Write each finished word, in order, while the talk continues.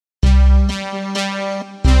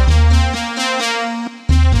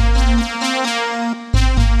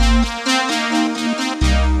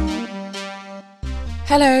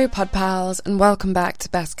Hello, Pod Pals, and welcome back to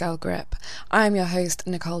Best Girl Grip. I'm your host,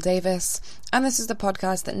 Nicole Davis, and this is the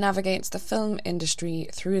podcast that navigates the film industry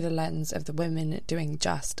through the lens of the women doing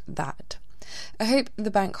just that. I hope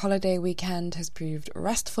the bank holiday weekend has proved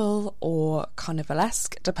restful or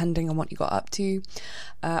carnivalesque, depending on what you got up to.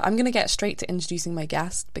 I'm going to get straight to introducing my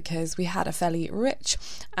guest because we had a fairly rich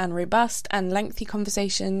and robust and lengthy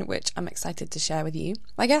conversation, which I'm excited to share with you.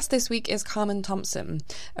 My guest this week is Carmen Thompson,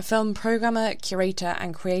 a film programmer, curator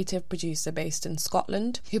and creative producer based in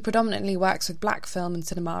Scotland, who predominantly works with black film and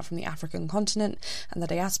cinema from the African continent and the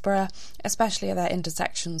diaspora, especially at their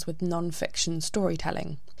intersections with non-fiction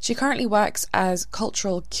storytelling. She currently works as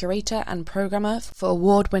cultural curator and programmer for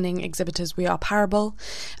award-winning exhibitors We Are Parable,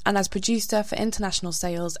 and as producer for international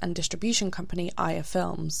sales and distribution company Aya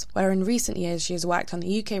Films, where in recent years she has worked on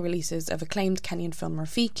the UK releases of acclaimed Kenyan film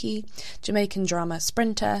Rafiki, Jamaican drama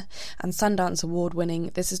Sprinter, and Sundance award-winning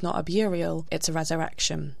This Is Not a Burial, It's a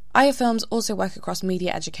Resurrection. Aya Films also work across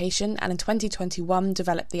media education and in 2021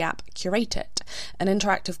 developed the app Curate It, an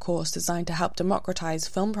interactive course designed to help democratise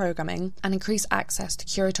film programming and increase access to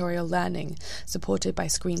curatorial learning, supported by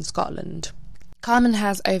Screen Scotland. Carmen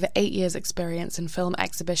has over 8 years' experience in film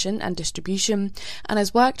exhibition and distribution and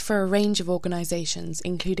has worked for a range of organisations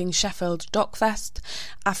including Sheffield DocFest,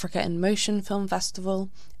 Africa in Motion Film Festival,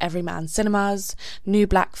 Everyman Cinemas, New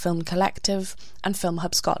Black Film Collective and Film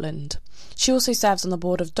Hub Scotland. She also serves on the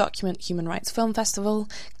board of Document Human Rights Film Festival,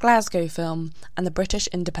 Glasgow Film and the British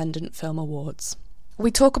Independent Film Awards. We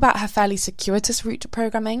talk about her fairly circuitous route to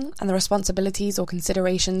programming and the responsibilities or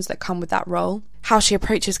considerations that come with that role, how she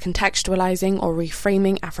approaches contextualising or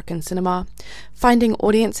reframing African cinema, finding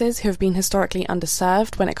audiences who have been historically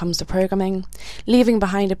underserved when it comes to programming, leaving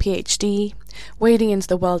behind a PhD, wading into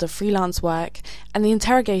the world of freelance work, and the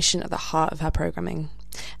interrogation at the heart of her programming.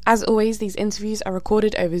 As always, these interviews are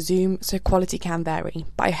recorded over Zoom, so quality can vary,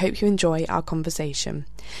 but I hope you enjoy our conversation.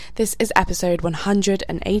 This is episode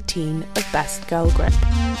 118 of Best Girl Grip.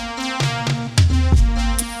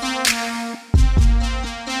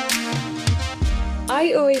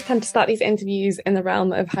 I always tend to start these interviews in the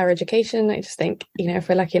realm of higher education. I just think, if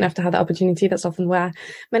we're lucky enough to have that opportunity, that's often where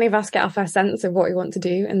many of us get our first sense of what we want to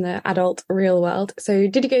do in the adult real world. So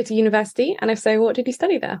did you go to university? And if so, what did you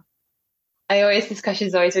study there? This question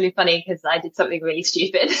is always really funny because I did something really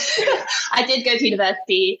stupid. I did go to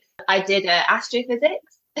university. I did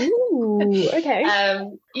astrophysics. Ooh, okay.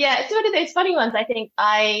 It's one of those funny ones. I think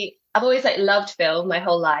I've always loved film my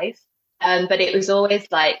whole life. But it was always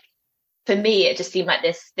for me, it just seemed like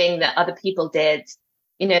this thing that other people did,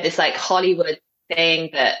 this Hollywood thing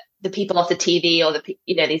that the people off the TV or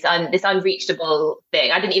this unreachable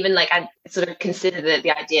thing. I didn't even I sort of consider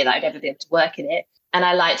the idea that I'd ever be able to work in it. And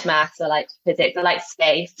I liked maths, I liked physics, I liked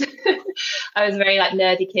space. I was a very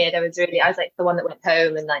nerdy kid. I was the one that went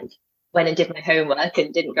home and went and did my homework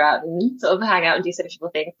and didn't go out and sort of hang out and do sociable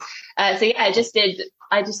things. I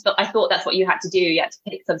thought that's what you had to do. You had to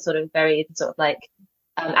pick some sort of very sort of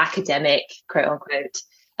academic, quote unquote,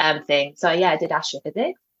 thing. So I did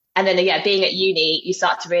astrophysics. And then being at uni, you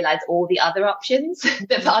start to realize all the other options,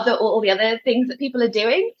 all the other things that people are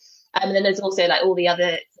doing. And then there's also all the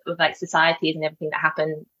other sort of societies and everything that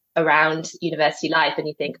happen around university life. And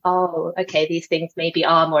you think, oh, okay, these things maybe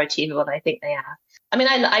are more achievable than I think they are. I mean,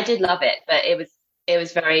 I did love it, but it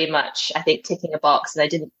was very much, I think, ticking a box.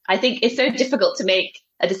 And I think it's so difficult to make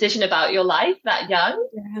a decision about your life that young.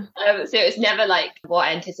 Yeah. So it was never what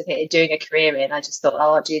I anticipated doing a career in. I just thought,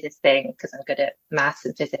 I'll do this thing because I'm good at maths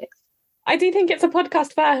and physics. I do think it's a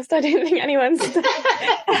podcast first. I don't think anyone's done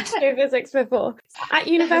astrophysics before. At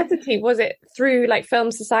university, was it through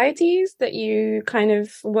film societies that you kind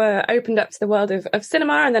of were opened up to the world of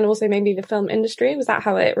cinema and then also maybe the film industry? Was that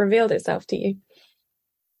how it revealed itself to you?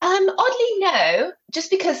 Oddly, no.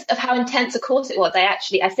 Just because of how intense a course it was, I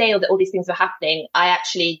say that all these things were happening. I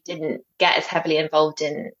actually didn't get as heavily involved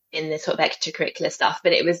in the sort of extracurricular stuff,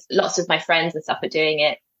 but it was lots of my friends and stuff were doing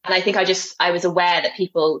it. And I think I was aware that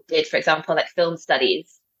people did, for example, film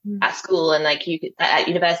studies at school and you could at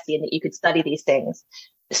university, and that you could study these things.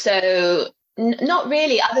 So not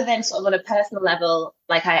really, other than sort of on a personal level,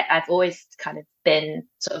 I've always kind of been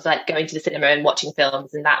sort of going to the cinema and watching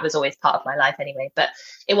films, and that was always part of my life anyway. But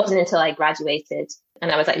it wasn't until I graduated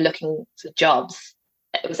and I was looking for jobs.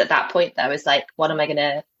 It was at that point that I was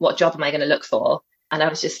what job am I going to look for? And I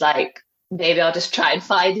was just maybe I'll just try and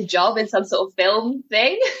find a job in some sort of film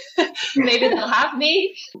thing. Maybe they'll have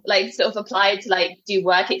me sort of applied to do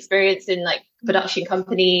work experience in production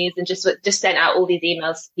companies, and just sent out all these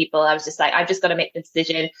emails to people. I was just I've just got to make the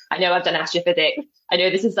decision. I know I've done astrophysics. I know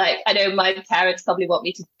this is I know my parents probably want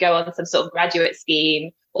me to go on some sort of graduate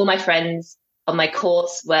scheme. All my friends on my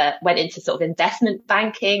course went into sort of investment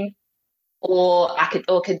banking, or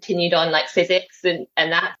continued on like physics and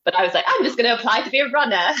that. But I was like, I'm just going to apply to be a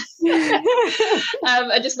runner.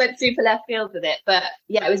 I just went super left field with it. But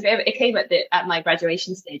yeah, it came at my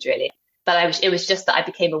graduation stage really. But it was just that I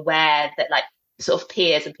became aware that like sort of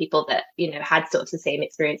peers and people that, you know, had sort of the same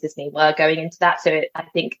experience as me were going into that. So I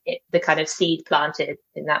think the kind of seed planted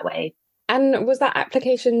in that way. And was that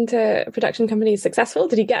application to production companies successful?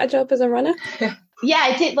 Did you get a job as a runner? Yeah,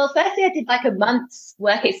 I did. Well, firstly, I did like a month's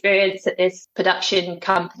work experience at this production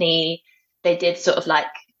company. They did sort of like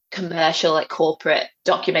commercial, like corporate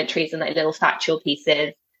documentaries and like little factual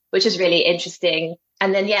pieces, which is really interesting.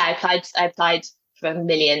 And then, yeah, I applied for a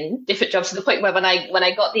million different jobs, to the point where when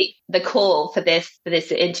I got the call for this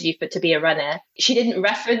interview to be a runner, she didn't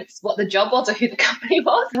reference what the job was or who the company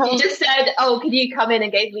was. She just said, "Oh, can you come in?"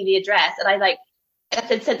 and gave me the address. And I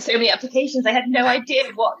had sent so many applications, I had no idea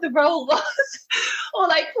what the role was or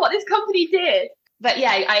like what this company did. But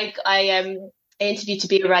yeah, I interviewed to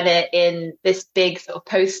be a runner in this big sort of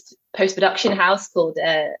post production house called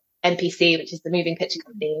MPC, which is the Moving Picture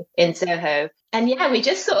Company in Soho. And yeah, we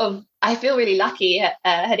just sort of, I feel really lucky.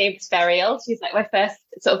 Her name is Ferial. She's like my first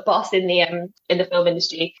sort of boss in the film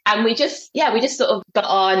industry. And we just sort of got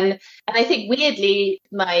on. And I think weirdly,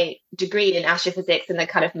 my degree in astrophysics and the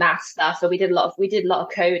kind of math stuff, so we did a lot of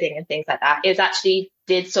coding and things like that. It was actually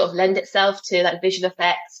did sort of lend itself to like visual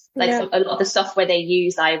effects. Like a lot of the software they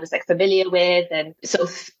use, I was like familiar with, and sort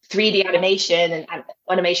of 3D animation and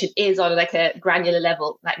animation is on like a granular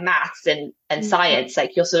level, like maths and science.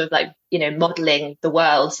 Like you're sort of like, you know, modeling the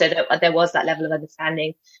world. So that there was that level of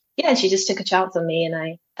understanding. Yeah, and she just took a chance on me,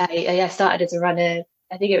 and I started as a runner.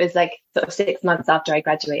 I think it was like sort of 6 months after I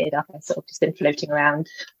graduated. I've sort of just been floating around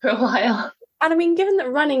for a while. And I mean, given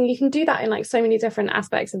that running, you can do that in like so many different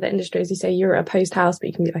aspects of the industry. As you say, you're a post house, but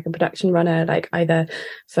you can be like a production runner, like either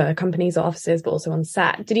for companies or offices, but also on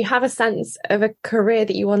set. Did you have a sense of a career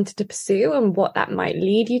that you wanted to pursue and what that might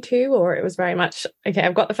lead you to? Or it was very much, okay,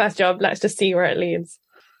 I've got the first job, let's just see where it leads?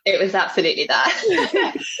 It was absolutely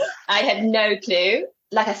that. I had no clue.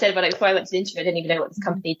 Like I said, before I went to the interview, I didn't even know what this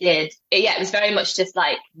company did. It was very much just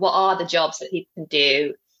like, what are the jobs that people can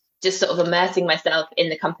do? Just sort of immersing myself in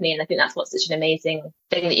the company. And I think that's what's such an amazing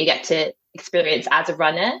thing that you get to experience as a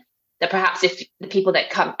runner, that perhaps if the people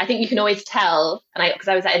that come, I think you can always tell, and because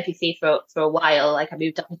I was at NPC for a while, like I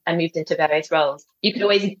moved into various roles, you could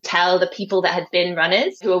always tell the people that had been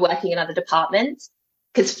runners who were working in other departments.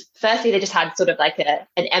 Because firstly, they just had sort of like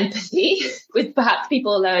an empathy with perhaps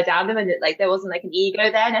people lower down them, and like there wasn't like an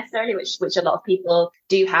ego there necessarily, which a lot of people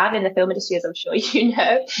do have in the film industry, as I'm sure you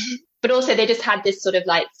know. But also they just had this sort of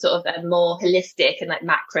a more holistic and like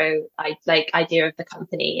macro idea of the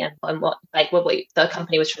company and what the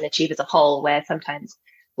company was trying to achieve as a whole, where sometimes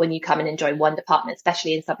when you come and enjoy one department,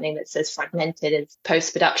 especially in something that's as fragmented as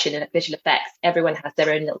post-production and visual effects, everyone has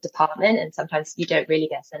their own little department, and sometimes you don't really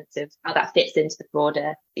get a sense of how that fits into the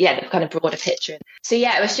broader picture. So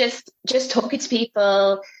yeah, it was just talking to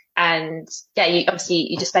people. And yeah, you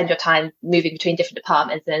just spend your time moving between different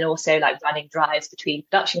departments, and then also like running drives between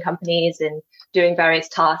production companies and doing various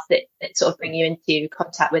tasks that sort of bring you into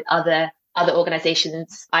contact with other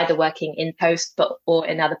organizations, either working in post or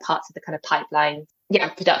in other parts of the kind of pipeline. Yeah,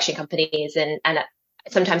 production companies, and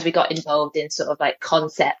sometimes we got involved in sort of like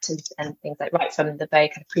concept and things like right from the very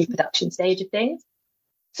kind of pre-production stage of things.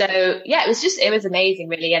 So yeah, it was amazing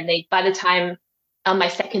really. And by the time on my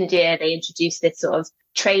second year, they introduced this sort of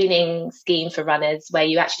training scheme for runners where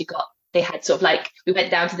they had sort of like, we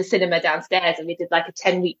went down to the cinema downstairs and we did like a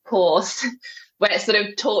 10-week course where it sort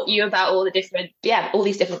of taught you about all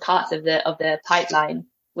these different parts of the pipeline,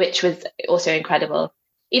 which was also incredible.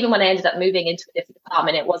 Even when I ended up moving into a different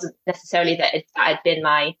department, it wasn't necessarily that had been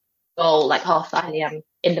my goal, like, oh, finally I'm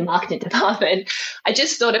in the marketing department. I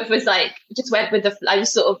just sort of was like, just went with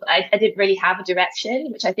I didn't really have a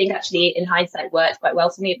direction, which I think actually in hindsight worked quite well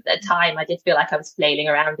for me. But at the time, I did feel like I was flailing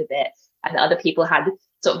around a bit, and other people had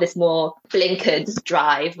sort of this more blinkered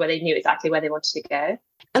drive where they knew exactly where they wanted to go.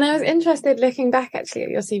 And I was interested, looking back actually at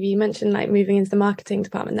your CV, you mentioned like moving into the marketing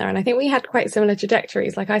department there. And I think we had quite similar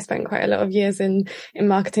trajectories. Like I spent quite a lot of years in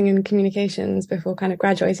marketing and communications before kind of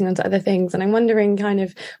graduating onto other things. And I'm wondering kind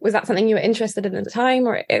of, was that something you were interested in at the time,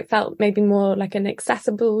 or it felt maybe more like an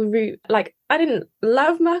accessible route? Like I didn't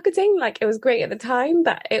love marketing, like it was great at the time,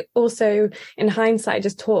 but it also in hindsight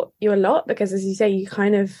just taught you a lot, because as you say,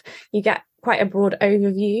 you get quite a broad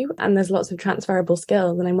overview and there's lots of transferable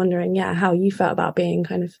skills. And I'm wondering, how you felt about being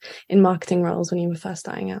kind of in marketing roles when you were first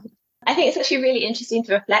starting out. I think it's actually really interesting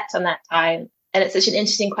to reflect on that time. And it's such an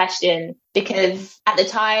interesting question because at the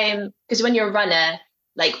time, because when you're a runner,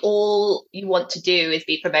 like all you want to do is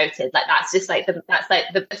be promoted. Like that's just like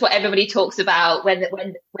that's what everybody talks about when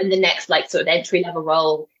the next like sort of entry level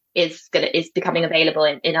role is becoming available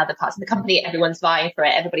in other parts of the company. Everyone's vying for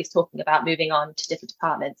it. Everybody's talking about moving on to different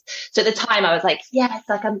departments. So at the time I was like, yes,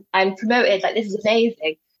 like I'm promoted. Like this is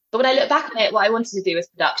amazing. But when I look back on it, what I wanted to do was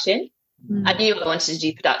production. I knew I wanted to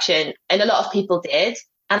do production, and a lot of people did.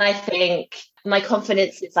 And I think my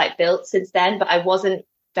confidence is like built since then, but I wasn't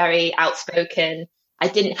very outspoken. I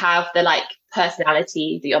didn't have the like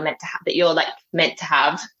personality that you're meant to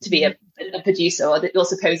have, to be a producer, or that you're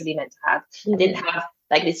supposedly meant to have. I didn't have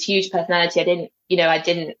like this huge personality. I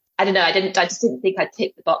just didn't think I'd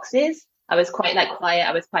tick the boxes. I was quite like quiet.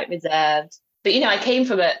 I was quite reserved. But, I came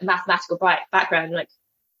from a mathematical background. Like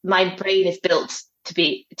my brain is built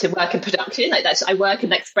to work in production. Like I work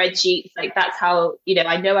in like spreadsheets. Like that's how,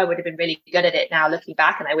 I know I would have been really good at it now looking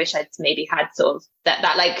back. And I wish I'd maybe had sort of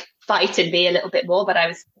that like fight in me a little bit more, but I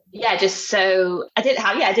was, I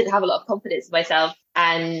didn't have a lot of confidence in myself.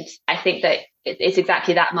 And I think that it's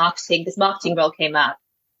exactly that this marketing role came up,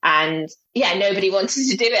 and nobody wanted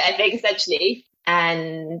to do it, I think, essentially.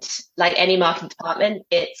 And like any marketing department,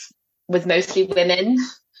 it was mostly women.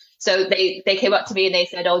 So they came up to me and they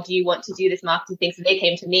said, "Oh, do you want to do this marketing thing?" So they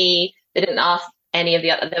came to me. They didn't ask any of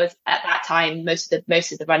the other. There was at that time most of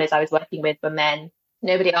the runners I was working with were men.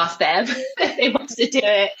 Nobody asked them if they wanted to do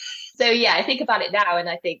it. So I think about it now and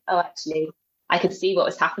I think, oh, actually, I could see what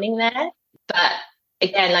was happening there. But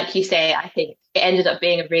again, like you say, I think it ended up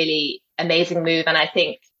being a really amazing move. And I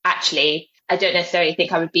think actually, I don't necessarily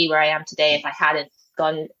think I would be where I am today if I hadn't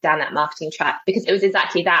gone down that marketing track, because it was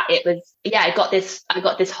exactly that. It was, I got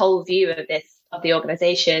this whole view of the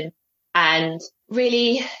organization, and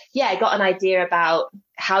really, I got an idea about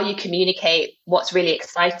how you communicate what's really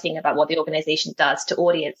exciting about what the organization does to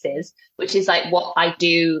audiences, which is like what I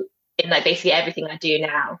do in like basically everything I do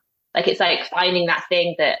now. Like it's like finding that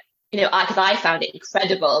thing that, because I found it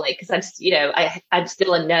incredible, like, because I'm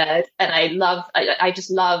still a nerd, and I just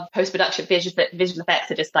love post-production visual effects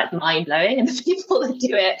are just like mind blowing, and the people that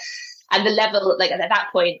do it, and the level, like at that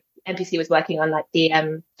point, MPC was working on like the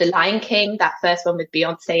Lion King, that first one with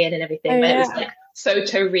Beyonce in and everything, where it was like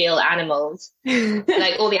photoreal animals.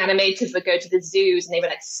 Like all the animators would go to the zoos and they would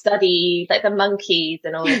like study like the monkeys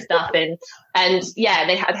and all this stuff, and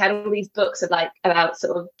they had all these books of like about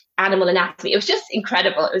sort of animal anatomy. It was just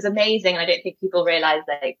incredible. It was amazing. I don't think people realize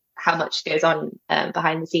like how much goes on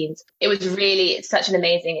behind the scenes. It's such an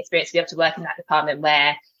amazing experience to be able to work in that department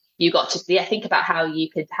where you got to think about how you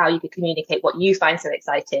could communicate what you find so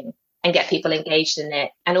exciting and get people engaged in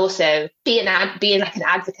it, and also being like an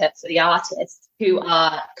advocate for the artists who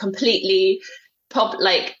are completely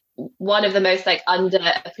like one of the most like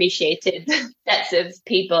underappreciated sets of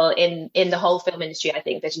people in the whole film industry. I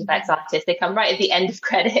think visual effects artists, they come right at the end of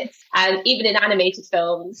credits, and even in animated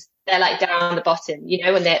films they're like down the bottom,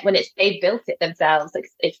 when they've built it themselves, like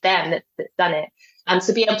it's them that's done it.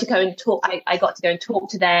 So be able to go and talk, I got to go and talk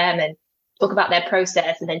to them and talk about their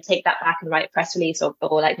process, and then take that back and write a press release or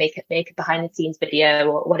like make a behind the scenes video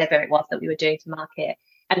or whatever it was that we were doing to market,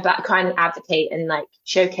 and try and advocate and like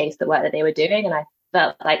showcase the work that they were doing. And I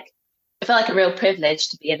felt like a real privilege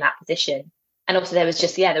to be in that position. And also there was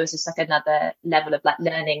just like another level of like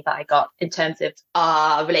learning that I got in terms of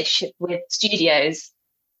our relationship with studios.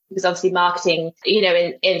 Because obviously marketing,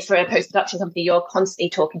 in for a post-production company, you're constantly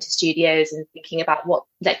talking to studios and thinking about what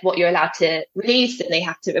you're allowed to release, and they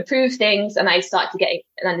have to approve things. And I started to get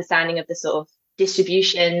an understanding of the sort of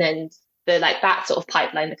distribution and the like that sort of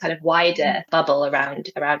pipeline, the kind of wider bubble around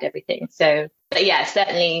everything. So, but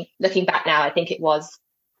certainly looking back now, I think it was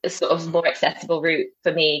a sort of more accessible route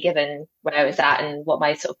for me, given where I was at and what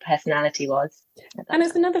my sort of personality was. And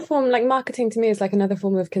it's another form, like marketing to me is like another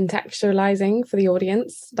form of contextualizing for the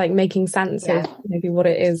audience, like making sense of maybe what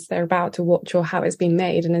it is they're about to watch or how it's been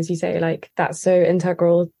made. And as you say, like that's so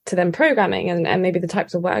integral to them programming and maybe the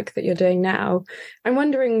types of work that you're doing now. I'm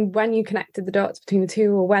wondering when you connected the dots between the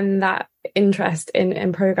two, or when that interest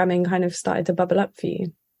in programming kind of started to bubble up for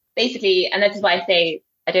you. Basically, and this is why I say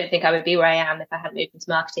I don't think I would be where I am if I hadn't moved into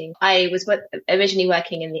marketing. I was originally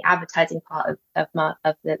working in the advertising part of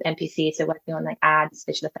the MPC, so working on like ads,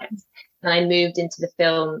 visual effects. And I moved into the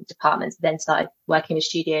film department, then started working with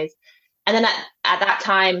studios. And then at that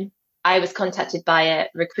time, I was contacted by a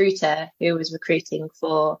recruiter who was recruiting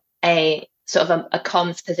for a sort of a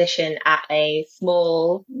comms position at a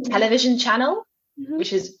small television channel,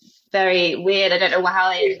 which is very weird. I don't know how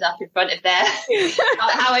I ended up in front of there,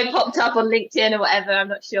 how I popped up on LinkedIn or whatever. I'm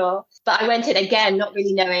not sure. But I went in again, not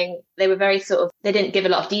really knowing. They were very they didn't give a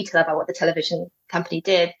lot of detail about what the television company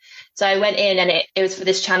did. So I went in and it was for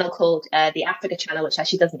this channel called the Africa channel, which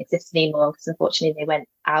actually doesn't exist anymore because unfortunately they went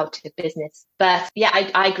out of business. But yeah,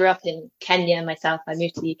 I grew up in Kenya myself. I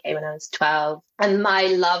moved to the UK when I was 12. And my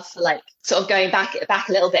love for like sort of going back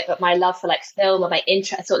a little bit, but my love for like film or my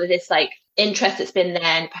interest, sort of this like interest that's been there,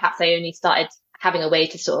 and perhaps I only started having a way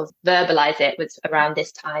to sort of verbalize it was around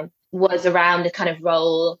this time, was around the kind of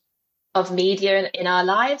role of media in our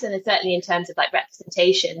lives, and certainly in terms of like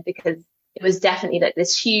representation, because it was definitely like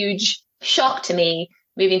this huge shock to me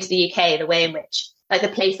moving to the UK, the way in which like the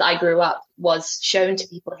place that I grew up was shown to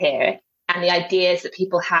people here, and the ideas that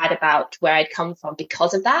people had about where I'd come from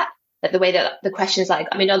because of that. Like the way that the questions, like,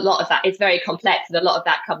 I mean, a lot of that is very complex and a lot of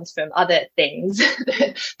that comes from other things,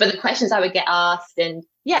 but the questions I would get asked, and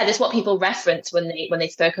yeah, just what people reference when they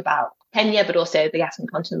spoke about Kenya, but also the African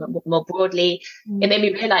continent more broadly, it made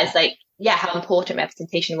me realize like, yeah, how important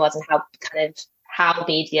representation was and how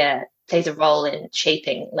media plays a role in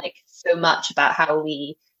shaping like so much about how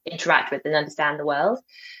we interact with and understand the world.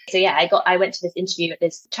 So yeah, I went to this interview at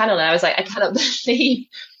this channel and I was like, I can't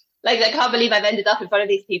believe I've ended up in front of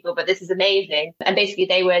these people, but this is amazing. And basically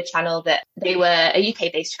they were a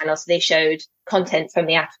UK based channel. So they showed content from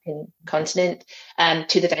the African continent,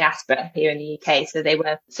 to the diaspora here in the UK. So it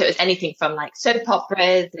was anything from like soap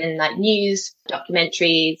operas and like news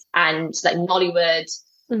documentaries and like Nollywood.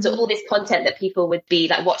 Mm-hmm. So all this content that people would be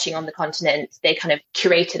like watching on the continent, they kind of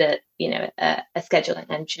curated a schedule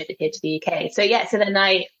and showed it here to the UK. So yeah, so then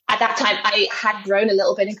at that time I had grown a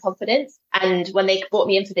little bit in confidence. And when they brought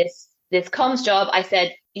me in for this comms job, I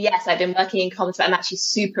said, yes, I've been working in comms, but I'm actually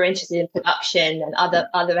super interested in production and other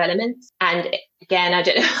elements. And again, I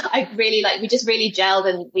don't know, we just really gelled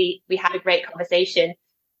and we had a great conversation.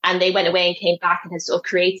 And they went away and came back and had sort of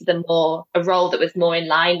created a role that was more in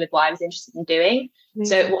line with what I was interested in doing. Mm-hmm.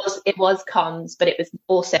 So it was comms, but it was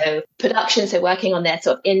also production. So working on their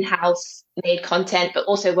sort of in-house made content, but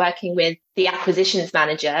also working with the acquisitions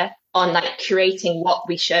manager on like curating what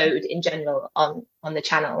we showed in general on the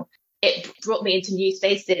channel. It brought me into new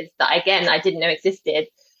spaces that again, I didn't know existed.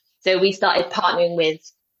 So we started partnering with,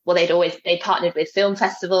 they partnered with film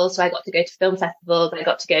festivals. So I got to go to film festivals. I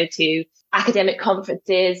got to go to academic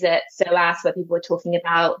conferences at SOAS where people were talking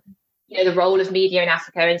about, the role of media in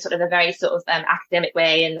Africa in sort of a very sort of academic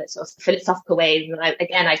way and sort of philosophical ways.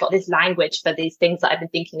 And I got this language for these things that I've been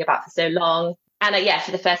thinking about for so long. And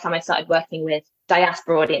for the first time I started working with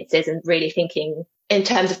diaspora audiences and really thinking in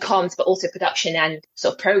terms of comms, but also production and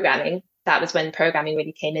sort of programming. That was when programming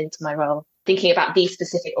really came into my role, thinking about these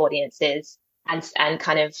specific audiences and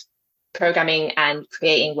kind of programming and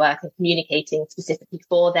creating work and communicating specifically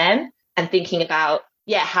for them, and thinking about,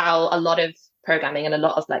 how a lot of programming and a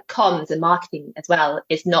lot of like comms and marketing as well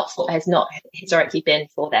has not historically been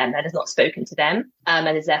for them and has not spoken to them, and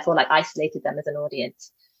has therefore like isolated them as an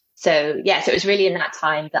audience. So so it was really in that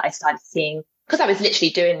time that I started seeing, because I was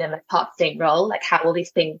literally doing them as part of the same role, like how all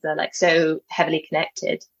these things are like so heavily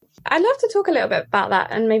connected. I'd love to talk a little bit about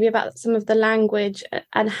that and maybe about some of the language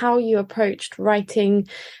and how you approached writing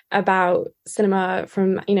about cinema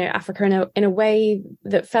from, Africa in a way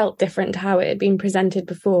that felt different to how it had been presented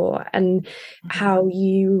before, and how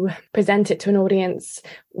you present it to an audience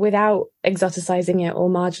without exoticizing it or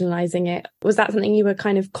marginalizing it. Was that something you were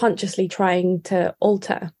kind of consciously trying to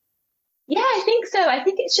alter? Yeah, I think so. I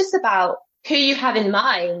think it's just about who you have in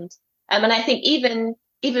mind. And I think even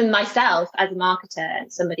myself as a marketer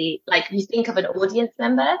and somebody, like, you think of an audience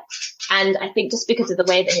member, and I think just because of the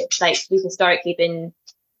way that it's like we've historically been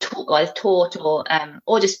taught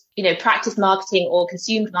or just practice marketing or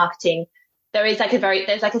consumed marketing, there's like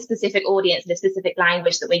a specific audience and a specific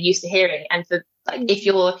language that we're used to hearing. And for like if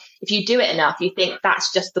you do it enough, you think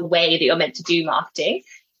that's just the way that you're meant to do marketing.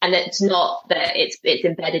 And it's not, that it's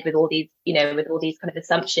embedded with all these, with all these kind of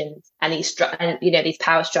assumptions and these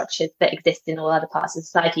power structures that exist in all other parts of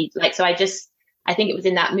society. Like, so I think it was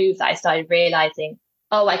in that move that I started realizing,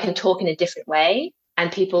 I can talk in a different way,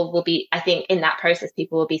 and people will be, I think in that process,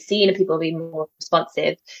 people will be seen and people will be more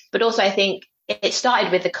responsive. But also I think it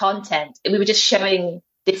started with the content. We were just showing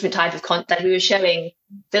different types of content. We were showing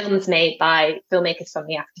films made by filmmakers from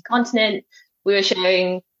the African continent. We were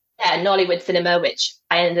showing Nollywood cinema, which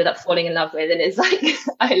I ended up falling in love with, and it's like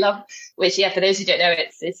I love. Which, for those who don't know,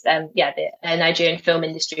 it's the Nigerian film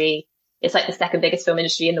industry. It's like the second biggest film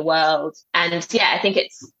industry in the world, and I think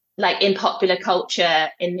it's like in popular culture,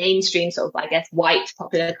 in mainstream sort of, I guess, white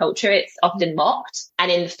popular culture, it's often mocked,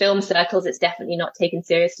 and in film circles, it's definitely not taken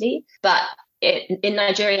seriously. But in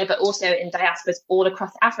Nigeria, but also in diasporas all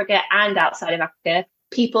across Africa and outside of Africa.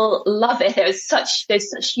 People love it. There's such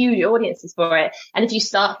huge audiences for it. And if you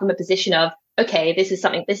start from a position of, okay, this is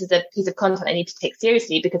a piece of content I need to take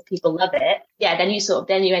seriously because people love it. Yeah, then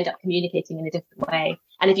you end up communicating in a different way.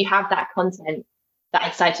 And if you have that content, that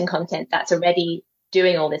exciting content that's already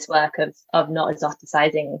doing all this work of not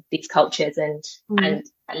exoticizing these cultures and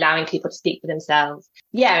allowing people to speak for themselves.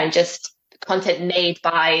 Yeah, and just content made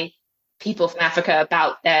by people from Africa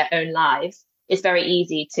about their own lives, it's very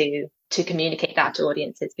easy to communicate that to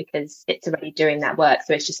audiences because it's already doing that work.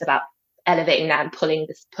 So it's just about elevating that and pulling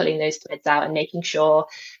those threads out and making sure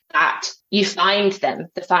that you find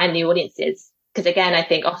the audiences. Because again, I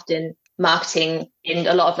think often marketing in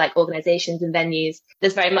a lot of like organizations and venues,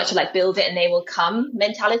 there's very much like build it and they will come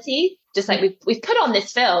mentality. Just like we've put on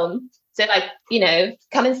this film, so like,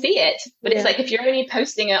 come and see it. But it's like, if you're only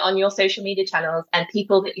posting it on your social media channels and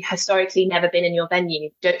people that historically never been in your venue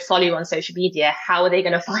don't follow you on social media, how are they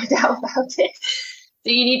going to find out about it?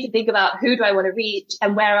 So you need to think about, who do I want to reach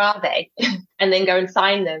and where are they? And then go and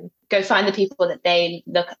find them. Go find the people that they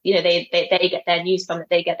look, they get their news from, that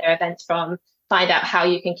they get their events from. Find out how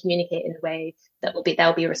you can communicate in a way that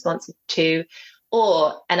they'll be responsive to.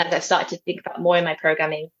 And as I've started to think about more in my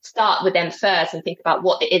programming, start with them first and think about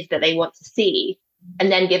what it is that they want to see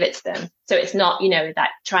and then give it to them. So it's not, that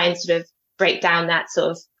try and sort of break down that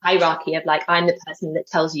sort of hierarchy of like, I'm the person that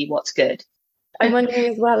tells you what's good. I'm wondering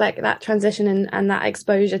as well, like that transition and that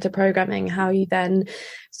exposure to programming, how you then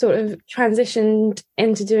sort of transitioned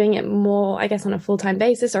into doing it more, I guess, on a full-time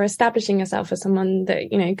basis, or establishing yourself as someone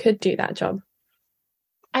that, could do that job.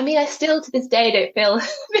 I mean, I still to this day don't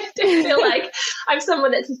feel like I'm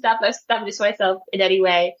someone that's established myself in any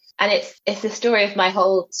way. And it's the story of my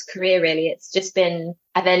whole career, really. It's just been,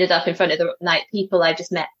 I've ended up in front of the right people. I've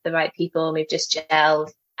just met the right people and we've just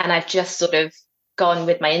gelled, and I've just sort of gone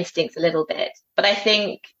with my instincts a little bit. But I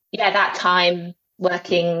think, that time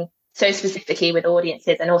working so specifically with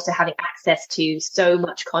audiences and also having access to so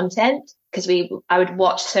much content, because I would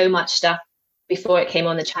watch so much stuff before it came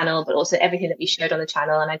on the channel, but also everything that we showed on the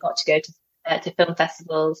channel. And I got to go to film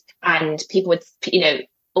festivals, and people would,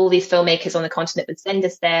 all these filmmakers on the continent would send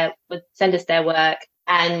us their work.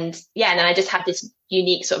 And then I just had this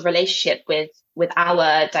unique sort of relationship with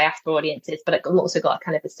our diaspora audiences, but I've also got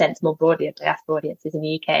kind of a sense more broadly of diaspora audiences in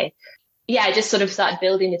the UK. I just sort of started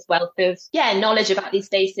building this wealth of knowledge about these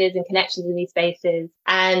spaces and connections in these spaces.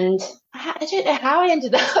 And I don't know how I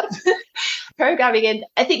ended up programming. And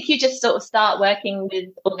I think you just sort of start working with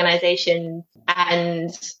organizations.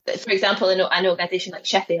 And for example, an organization like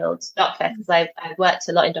Sheffield DocFest, because I worked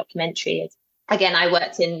a lot in documentary. Again, I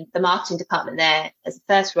worked in the marketing department there as a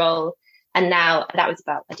first role. And now that was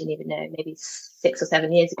about, I didn't even know, maybe 6 or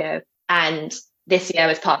 7 years ago. And this year I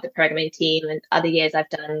was part of the programming team, and other years I've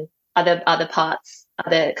done other parts,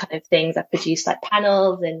 other kind of things. I've produced like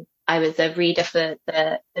panels, and I was a reader for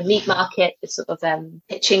the meat market, the sort of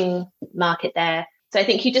pitching market there. So I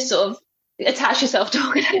think you just sort of attach yourself to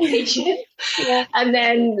organizations and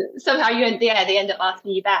then somehow they end up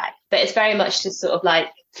asking you back. But it's very much just sort of like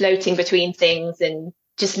floating between things and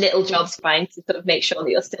just little jobs trying to sort of make sure that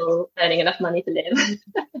you're still earning enough money to live.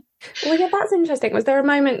 Well, that's interesting. Was there a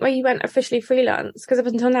moment where you went officially freelance? Because up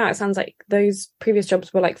until now, it sounds like those previous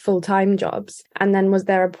jobs were like full-time jobs. And then was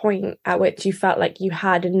there a point at which you felt like you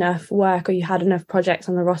had enough work, or you had enough projects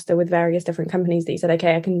on the roster with various different companies that you said,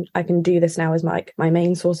 okay, I can do this now as my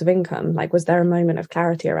main source of income? Like, was there a moment of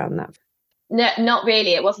clarity around that? No, not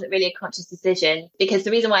really. It wasn't really a conscious decision, because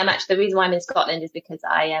the reason why I'm in Scotland is because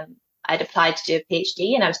I'd applied to do a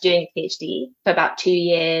PhD, and I was doing a PhD for about 2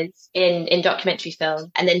 years in documentary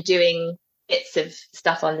film, and then doing bits of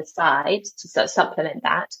stuff on the side to sort of supplement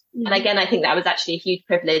that. Mm-hmm. And again, I think that was actually a huge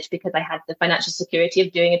privilege because I had the financial security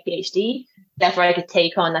of doing a PhD. Therefore, I could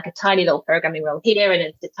take on like a tiny little programming role here and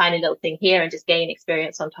a tiny little thing here and just gain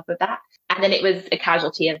experience on top of that. And then it was a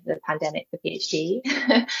casualty of the pandemic, the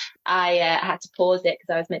PhD. I had to pause it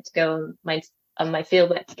because I was meant to go on my field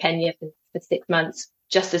work to Kenya for 6 months.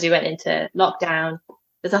 Just as we went into lockdown,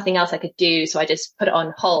 there's nothing else I could do. So I just put it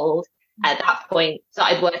on hold. At that point,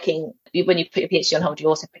 started working. When you put your PhD on hold, you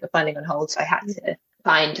also put your funding on hold. So I had to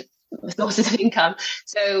find sources of income.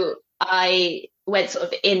 So I went sort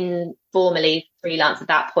of informally freelance at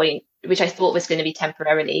that point, which I thought was going to be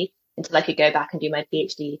temporarily until I could go back and do my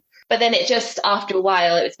PhD. But then it just, after a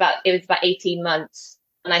while, it was about 18 months.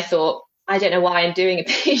 And I thought, I don't know why I'm doing a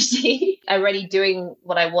PhD. I'm already doing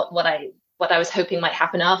what I was hoping might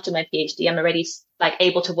happen after my PhD. I'm already like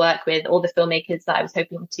able to work with all the filmmakers that I was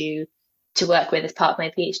hoping to work with as part of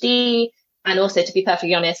my PhD. And also, to be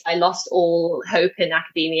perfectly honest, I lost all hope in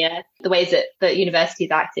academia. The ways that the universities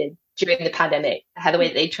acted during the pandemic, how the way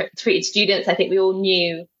that they treated students, I think we all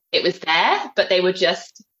knew it was there, but they were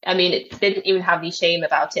just, I mean, they didn't even have any shame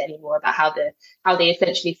about it anymore, about how they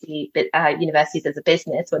essentially see universities as a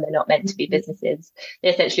business when they're not meant to be businesses. They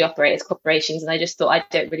essentially operate as corporations. And I just thought, I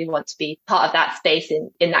don't really want to be part of that space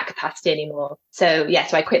in that capacity anymore. So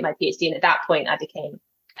so I quit my PhD. And at that point, I became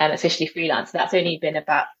officially freelance. That's only been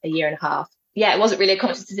about a year and a half. Yeah, it wasn't really a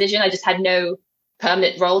conscious decision. I just had no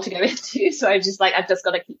permanent role to go into. So I was just like, I've just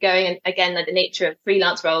got to keep going. And again, like the nature of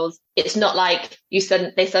freelance roles, it's not like they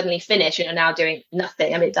suddenly finish and you're now doing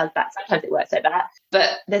nothing. I mean, it does that. Sometimes it works like that,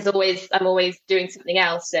 but I'm always doing something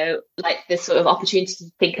else. So like this sort of opportunity to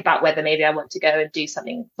think about whether maybe I want to go and do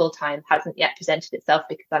something full time hasn't yet presented itself,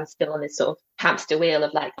 because I'm still on this sort of hamster wheel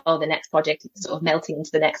of like, the next project is sort of melting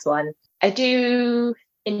into the next one. I do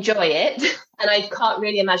enjoy it, and I can't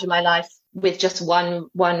really imagine my life with just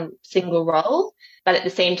one single role. But at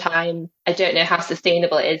the same time, I don't know how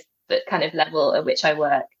sustainable it is, the kind of level at which I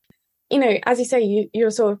work. You know, as you say,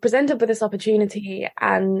 you're sort of presented with this opportunity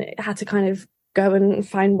and had to kind of go and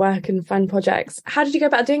find work and find projects. How did you go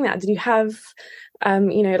about doing that? Did you have,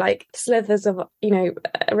 like slithers of,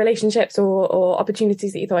 relationships or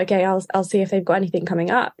opportunities that you thought, okay, I'll see if they've got anything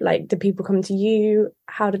coming up? Like, did people come to you?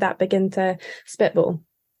 How did that begin to spitball?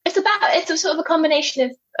 It's a sort of a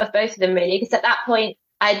combination of both of them, really, because at that point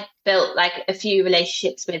I'd built like a few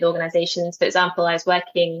relationships with organizations. For example, I was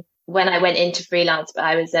working when I went into freelance, but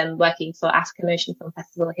I was working for African Motion Film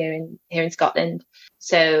Festival here in Scotland.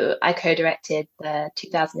 So I co-directed the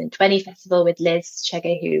 2020 festival with Liz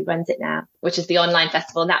Chege, who runs it now, which is the online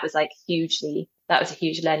festival. And that was a huge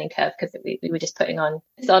learning curve, because we were just putting on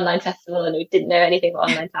this online festival and we didn't know anything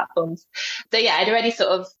about online platforms. So yeah, I'd already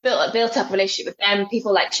sort of built up a relationship with them.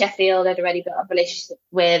 People like Sheffield, I'd already built up a relationship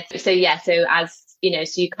with. So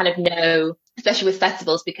you kind of know, especially with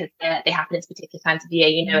festivals, because they happen at particular times of the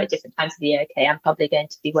year, at different times of the year, okay, I'm probably going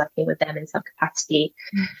to be working with them in some capacity.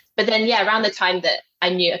 But then, around the time that I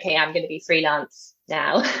knew, okay, I'm going to be freelance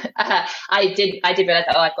now, I did realize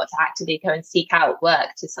that, I've got to actively go and seek out work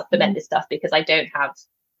to supplement this stuff, because I don't have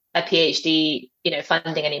a PhD,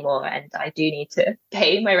 funding anymore, and I do need to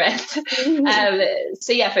pay my rent.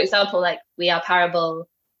 For example, like We Are Parable,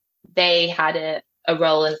 they had a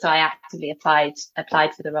role, and so I actively applied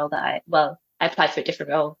for the role I applied for a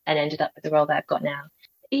different role and ended up with the role that I've got now.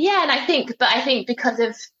 Yeah, and I think because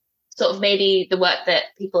of sort of maybe the work that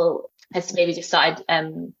people has maybe just started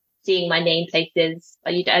seeing my name places.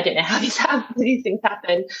 I don't know how these things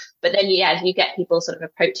happen, but then you get people sort of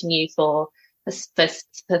approaching you for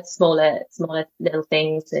smaller little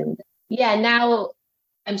things, and now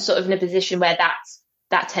I'm sort of in a position where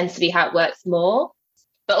that tends to be how it works more.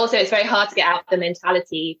 But also it's very hard to get out of the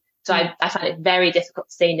mentality. So I find it very difficult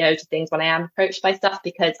to say no to things when I am approached by stuff,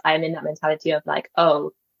 because I'm in that mentality of like,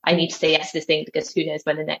 I need to say yes to this thing, because who knows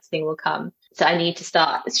when the next thing will come. So I need to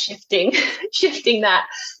start shifting that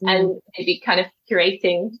and maybe kind of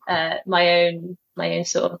curating my own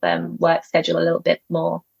sort of work schedule a little bit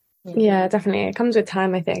more. Yeah, definitely. It comes with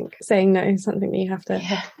time, I think. Saying no is something that you have to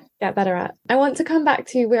get better at. I want to come back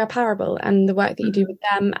to We Are Parable and the work that you do with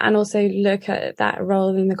them, and also look at that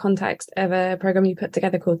role in the context of a program you put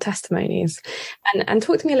together called Testimonies. And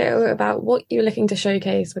talk to me a little bit about what you're looking to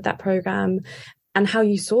showcase with that program, and how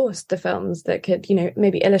you sourced the films that could,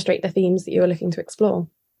 maybe illustrate the themes that you're looking to explore.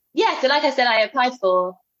 Yeah, so like I said, I applied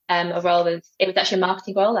for a role it was actually a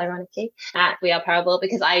marketing role, ironically, at We Are Parable,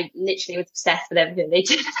 because I literally was obsessed with everything they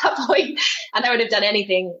did at that point, and I would have done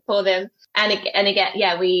anything for them. And again,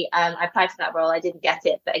 I applied for that role. I didn't get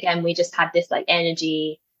it, but again, we just had this like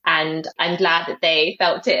energy, and I'm glad that they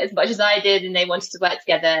felt it as much as I did, and they wanted to work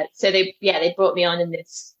together. So they brought me on in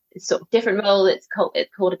this sort of different role. It's called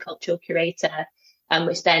a cultural curator.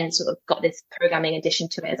 Which then sort of got this programming addition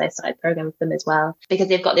to it as I started programming them as well, because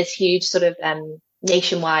they've got this huge sort of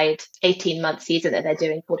nationwide 18-month season that they're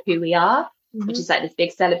doing called Who We Are, which is like this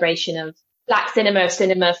big celebration of Black cinema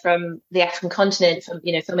from the African continent, from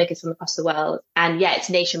filmmakers from across the world. And it's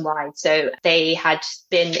nationwide. So they had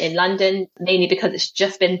been in London mainly because it's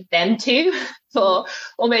just been them two for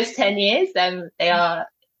almost 10 years. They are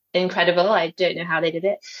incredible. I don't know how they did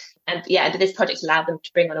it. And but this project allowed them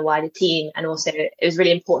to bring on a wider team. And also it was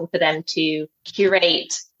really important for them to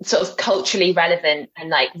curate sort of culturally relevant and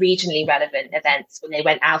like regionally relevant events when they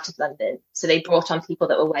went out of London. So they brought on people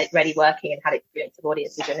that were already working and had experience of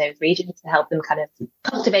audiences in those regions to help them kind of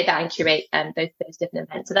cultivate that and curate those different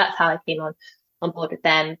events. So that's how I came on board with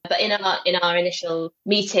them. But in our initial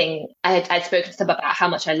meeting, I'd spoken to them about how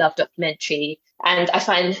much I love documentary. And I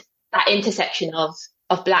find that intersection of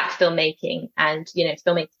of Black filmmaking and, you know,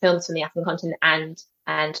 films from the African continent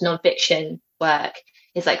and nonfiction work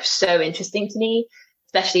is like so interesting to me,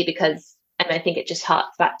 especially because, and I think it just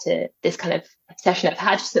harks back to this kind of obsession I've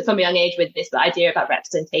had from a young age with this idea about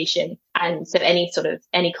representation. And so any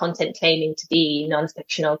content claiming to be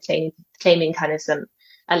non-fictional, claiming kind of some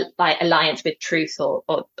like alliance with truth or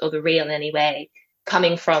the real in any way,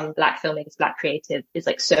 coming from Black filmmakers, Black creatives, is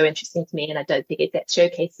like so interesting to me. And I don't think it gets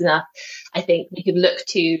showcased enough. I think we could look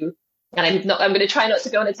to, and I'm going to try not to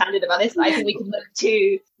go on a tangent about this, but I think we could look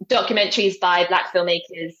to documentaries by Black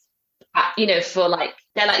filmmakers, you know, for like,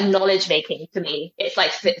 they're like knowledge making to me. It's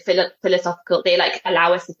like philosophical. They like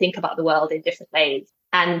allow us to think about the world in different ways.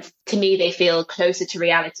 And to me, they feel closer to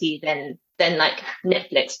reality than like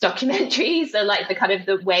Netflix documentaries, or like the kind of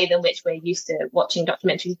the way in which we're used to watching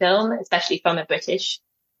documentary film, especially from a British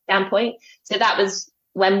standpoint. So that was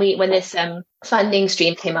when this funding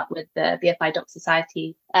stream came up with the BFI Doc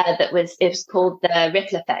Society. It was called the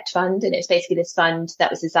Ripple Effect Fund, and it's basically this fund that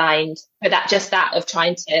was designed for that of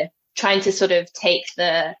trying to sort of take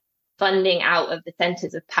the funding out of the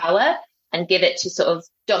centers of power and give it to sort of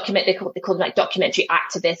they call them like documentary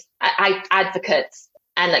activists, advocates,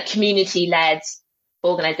 and like community-led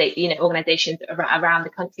organizations around the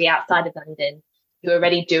country outside of London who are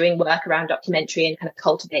already doing work around documentary and kind of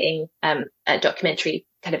cultivating documentary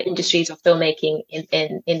kind of industries or filmmaking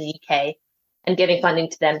in the UK, and giving funding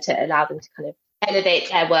to them to allow them to kind of elevate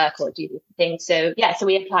their work or do different things. So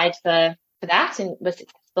we applied for that and was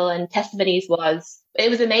successful. And Testimonies was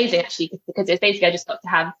amazing actually, because it was basically I just got to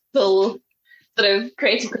have full sort of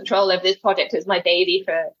creative control over this project. It was my baby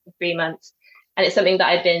for 3 months. And it's something that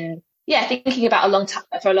I've been, thinking about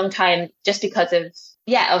for a long time, just because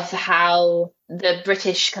of how the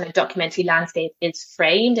British kind of documentary landscape is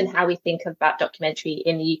framed and how we think about documentary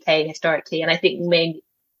in the UK historically. And I think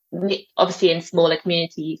obviously in smaller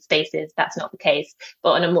community spaces, that's not the case,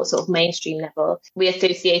 but on a more sort of mainstream level, we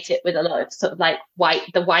associate it with a lot of sort of like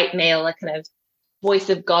the white male, like kind of voice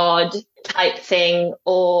of God type thing,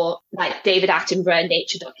 or like David Attenborough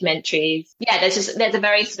nature documentaries. There's a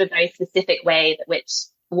very sort of very specific way that which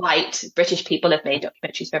white British people have made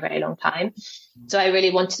documentaries for a very long time. So I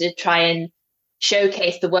really wanted to try and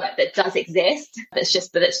showcase the work that does exist, that's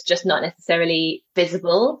just not necessarily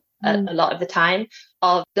visible a lot of the time,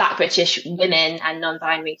 of Black British women and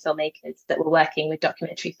non-binary filmmakers that were working with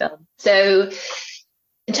documentary film. So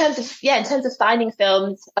in terms of finding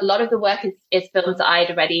films, a lot of the work is films that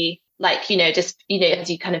I'd already, like, you know, just, you know, as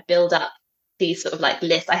you kind of build up these sort of like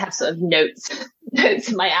lists, I have sort of notes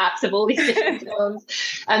in my apps of all these different films,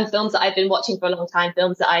 and films that I've been watching for a long time,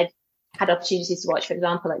 films that I'd had opportunities to watch, for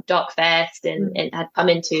example, like DocFest, and had come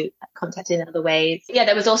into contact in other ways.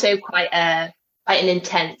 There was also quite an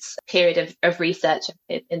intense period of research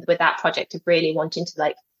with that project, of really wanting to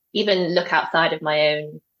like even look outside of my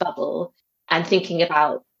own bubble and thinking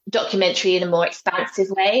about documentary in a more expansive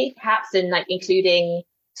way, perhaps, and like including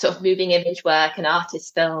sort of moving image work and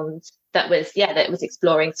artist films that was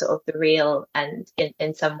exploring sort of the real, and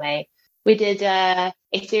in some way. We did a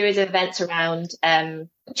series of events around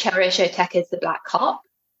Cherish Oteka's The Black Cop,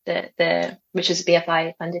 which was a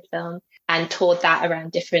BFI funded film, and toured that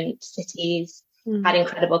around different cities, had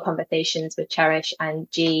incredible conversations with Cherish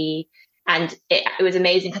and G, and it was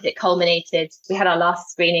amazing because it culminated. We had our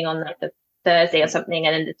last screening on like the Thursday or something,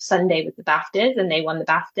 and then the Sunday was the BAFTAs, and they won the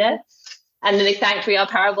BAFTA. And then they thanked Riel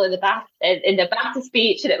Parable in the BAFTA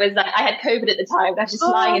speech, and it was like, I had COVID at the time, I was just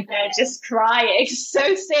lying in bed, just crying,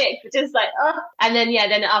 so sick, just like, oh. And then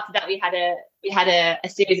after that we had a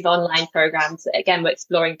series of online programs that again were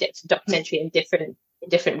exploring documentary in different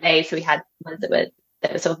ways. So we had ones that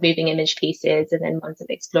were sort of moving image pieces, and then ones that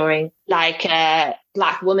were exploring like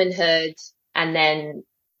Black womanhood, and then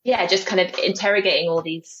just kind of interrogating all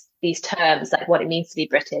these terms, like what it means to be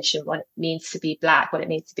British and what it means to be Black, what it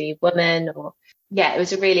means to be woman, or it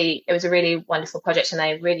was a really wonderful project, and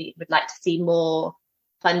I really would like to see more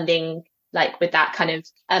funding like with that kind of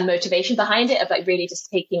motivation behind it, of like really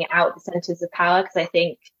just taking it out of the centers of power. Because I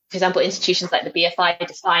think, for example, institutions like the BFI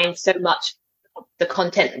define so much of the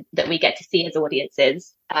content that we get to see as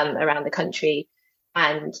audiences around the country.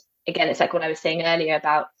 And again, it's like what I was saying earlier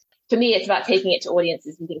about, for me, it's about taking it to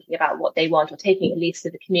audiences and thinking about what they want, or taking it at least to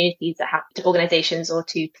the communities that have, to organizations or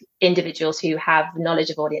to individuals who have knowledge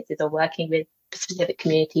of audiences or working with specific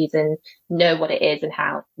communities and know what it is and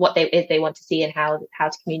what they want to see, and how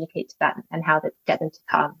to communicate to that, and how to get them to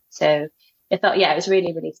come. So I thought, it was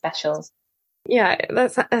really, really special. Yeah,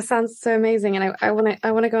 that sounds so amazing, and I want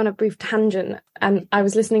to go on a brief tangent. And I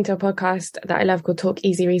was listening to a podcast that I love called Talk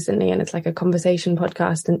Easy recently, and it's like a conversation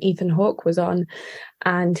podcast. And Ethan Hawke was on,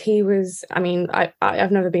 and he was, I mean,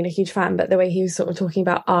 I've never been a huge fan, but the way he was sort of talking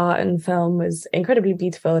about art and film was incredibly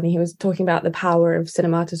beautiful. And he was talking about the power of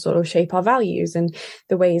cinema to sort of shape our values and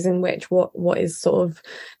the ways in which what is sort of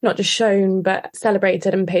not just shown, but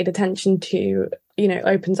celebrated and paid attention to, you know,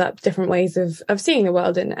 opens up different ways of seeing the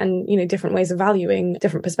world and, you know, different ways of valuing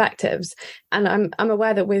different perspectives. And I'm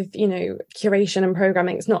aware that with, you know, curation and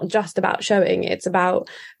programming, it's not just about showing, it's about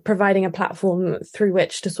providing a platform through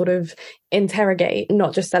which to sort of interrogate,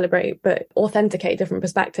 not just celebrate, but authenticate different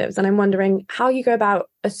perspectives. And I'm wondering how you go about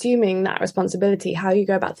assuming that responsibility, how you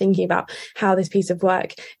go about thinking about how this piece of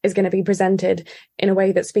work is going to be presented in a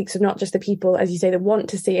way that speaks to not just the people, as you say, that want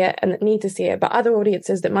to see it and that need to see it, but other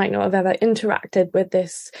audiences that might not have ever interacted with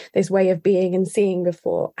this way of being and seeing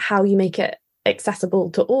before, how you make it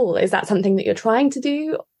accessible to all. Is that something that you're trying to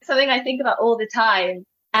do? Something I think about all the time.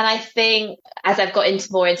 And I think as I've got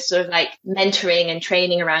more into sort of like mentoring and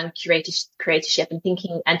training around curatorship and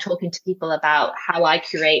thinking and talking to people about how I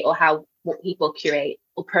curate or what people curate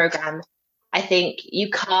or program, I think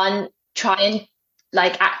you can't try and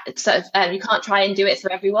you can't try and do it for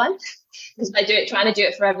everyone, because by trying to do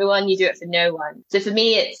it for everyone, you do it for no one. So for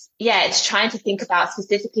me, it's trying to think about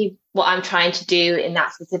specifically what I'm trying to do in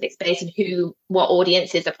that specific space and what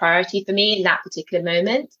audience is a priority for me in that particular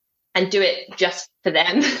moment, and do it just for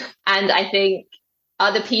them. And I think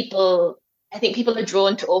people are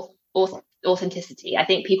drawn to authenticity. I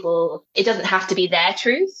think it doesn't have to be their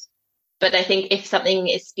truth, but I think if something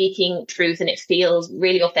is speaking truth and it feels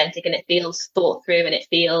really authentic and it feels thought through and it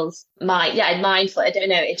feels mindful, I don't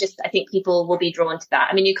know. I think people will be drawn to that.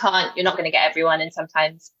 I mean, you're not going to get everyone. And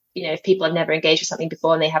sometimes, you know, if people have never engaged with something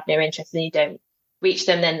before and they have no interest and you don't reach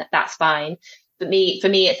them, then that's fine. But for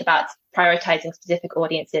me, it's about prioritizing specific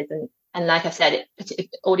audiences. And like I said,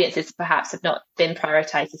 audiences perhaps have not been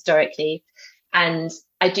prioritized historically. And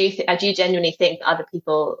I do genuinely think that other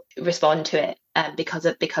people respond to it because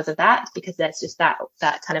of that, because there's just that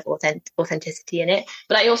kind of authenticity in it.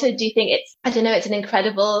 But I also do think it's an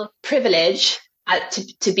incredible privilege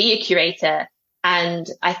to be a curator. And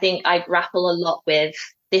I think I grapple a lot with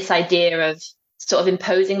this idea of sort of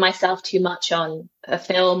imposing myself too much on a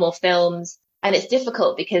film or films. And it's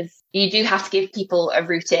difficult because you do have to give people a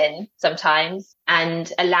route in sometimes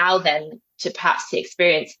and allow them to perhaps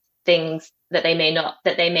experience things that they may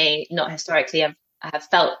not historically have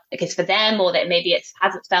felt like it's for them, or that maybe it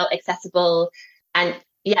hasn't felt accessible, and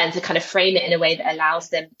to kind of frame it in a way that allows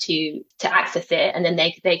them to access it, and then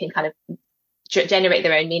they can kind of generate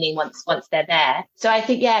their own meaning once they're there. So I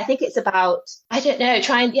think it's about,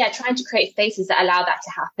 trying to create spaces that allow that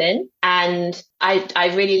to happen. And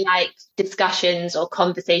I really like discussions or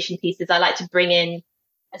conversation pieces. I like to bring in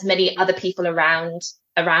as many other people around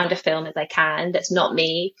a film as I can. That's not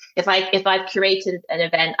me. If I've curated an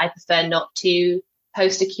event, I prefer not to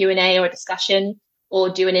host a Q&A or a discussion or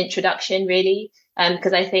do an introduction, really,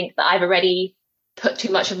 because I think that I've already put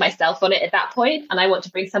too much of myself on it at that point, and I want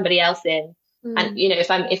to bring somebody else in. And you know,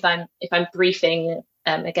 if I'm briefing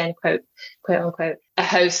again, quote unquote, a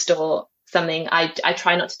host or something, I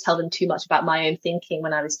try not to tell them too much about my own thinking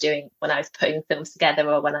when I was putting films together,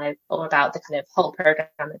 or about the kind of whole program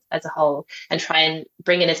as a whole, and try and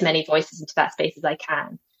bring in as many voices into that space as I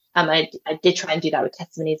can. I did try and do that with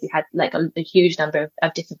Testimonies. We had like a huge number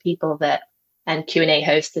of different people and Q&A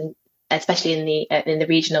hosts, and especially in the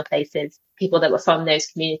regional places, people that were from those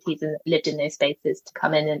communities and lived in those spaces, to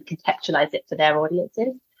come in and contextualize it for their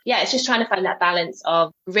audiences. Yeah, it's just trying to find that balance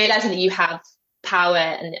of realizing that you have power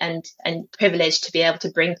and privilege to be able to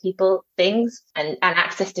bring people things and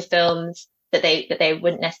access to films that they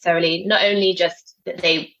wouldn't necessarily, not only just that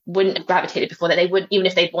they wouldn't have gravitated before, that they would, even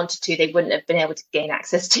if they wanted to, they wouldn't have been able to gain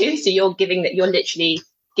access to. So you're literally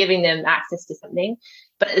giving them access to something,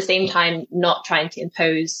 but at the same time, not trying to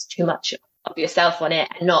impose too much of yourself on it,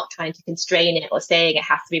 and not trying to constrain it, or saying it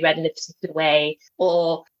has to be read in a particular way,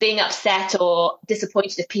 or being upset or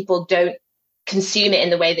disappointed if people don't consume it in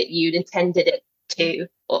the way that you'd intended it to,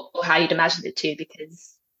 or how you'd imagined it to,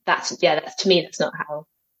 because that's to me, that's not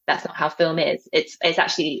how film is. It's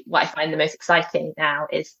actually what I find the most exciting now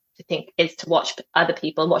is to watch other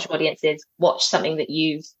people, watch audiences, watch something that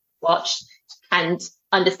you've watched and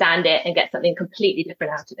understand it and get something completely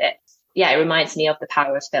different out of it. Yeah, it reminds me of the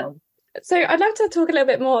power of film. So I'd love to talk a little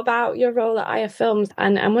bit more about your role at IF Films,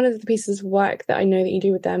 and one of the pieces of work that I know that you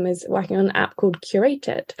do with them is working on an app called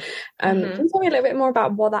Curated. Can you tell me a little bit more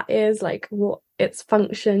about what that is, like what its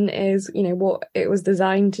function is, you know, what it was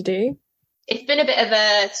designed to do? it's been a bit of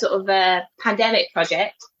a sort of a pandemic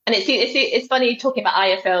project. And it's funny talking about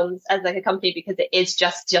Aya Films as like a company, because it is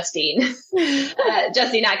just Justine,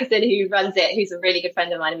 Justine Atkinson, who runs it, who's a really good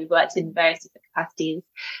friend of mine, and we've worked in various different capacities.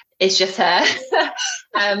 It's just her.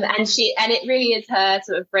 And it really is her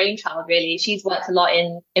sort of brainchild, really. She's worked a lot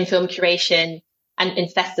in film curation and in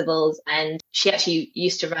festivals. And she actually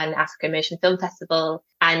used to run Africa Motion Film Festival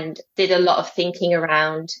and did a lot of thinking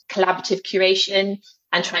around collaborative curation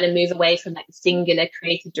and trying to move away from like a singular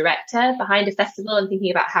creative director behind a festival, and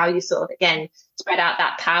thinking about how you sort of, again, spread out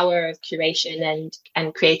that power of curation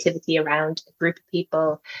and creativity around a group of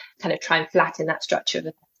people, kind of try and flatten that structure of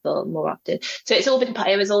the festival more often. So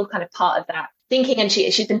it was all kind of part of that thinking. And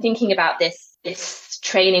she's been thinking about this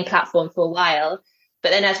training platform for a while. But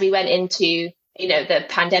then as we went into, the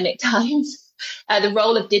pandemic times, the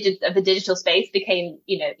role of the digital space became,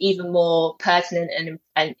 even more pertinent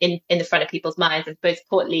and in the front of people's minds, and both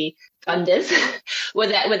importantly, funders were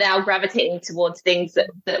now gravitating towards things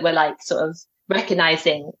that were like sort of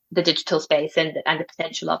recognizing the digital space and the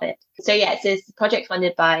potential of it. So yeah, it's a project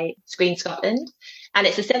funded by Screen Scotland, and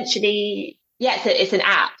it's essentially, it's an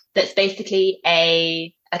app that's basically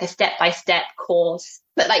a step-by-step course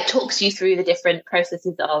that like talks you through the different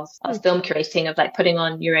processes of film curating, of like putting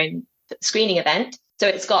on your own screening event. So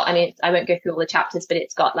it's got, I won't go through all the chapters, but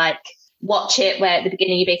it's got like Watch It, where at the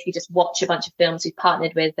beginning you basically just watch a bunch of films. We've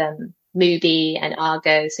partnered with Mubi and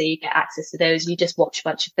Argo, so you get access to those. You just watch a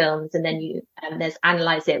bunch of films, and then there's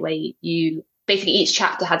Analyze It, where you basically, each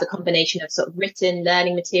chapter has a combination of sort of written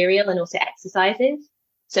learning material and also exercises.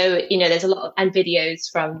 So, there's a lot of, and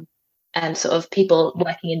videos from sort of people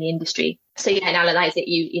working in the industry. So in Analyze It,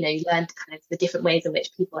 you learn kind of the different ways in which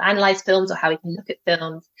people analyze films, or how we can look at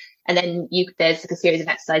films. And then there's like a series of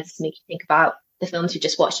exercises to make you think about the films you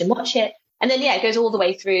just watched and Watch It. And then, it goes all the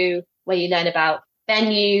way through where you learn about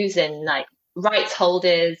venues and like rights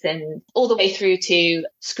holders, and all the way through to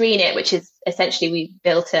Screen It, which is essentially, we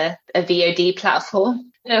built a VOD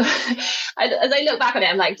platform. As I look back on it,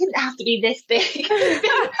 I'm like, it didn't have to be this big.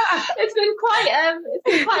 It's been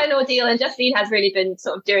quite an ordeal, and Justine has really been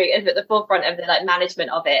sort of doing it at the forefront of the like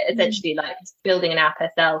management of it, essentially like building an app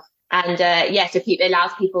herself. And it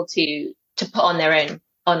allows people to put on their own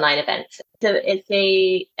online events. So it's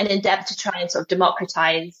an endeavor to try and sort of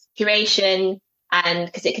democratize curation, and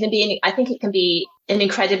because I think it can be an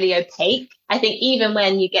incredibly opaque. I think even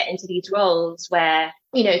when you get into these roles where,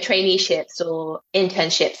 traineeships or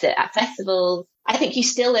internships at festivals, I think you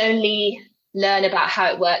still only learn about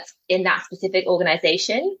how it works in that specific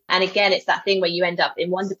organization. And again, it's that thing where you end up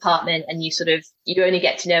in one department and you only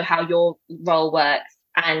get to know how your role works.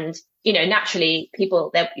 And, naturally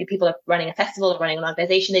people are running a festival or running an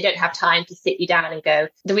organization. They don't have time to sit you down and go,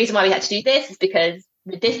 the reason why we had to do this is because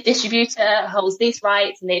this distributor holds these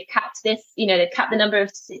rights, and they've capped this, they've capped the number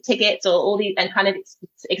of tickets, or all these, and kind of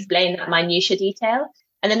explain that minutiae detail.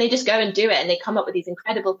 And then they just go and do it, and they come up with these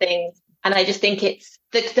incredible things. And I just think it's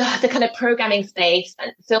the kind of programming space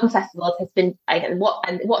and film festivals has been,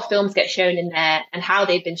 what films get shown in there and how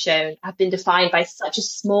they've been shown have been defined by such a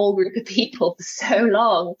small group of people for so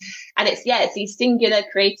long. And it's these singular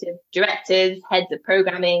creative directors, heads of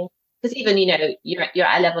programming, because even, you're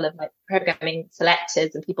at a level of like programming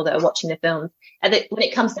selectors and people that are watching the films. And when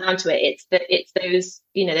it comes down to it, it's those,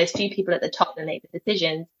 those few people at the top that make the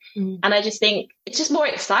decisions. And I just think it's just more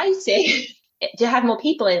exciting to have more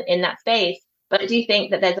people in that space. But I do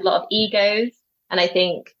think that there's a lot of egos, and I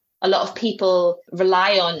think a lot of people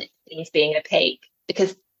rely on things being opaque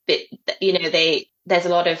because, there's a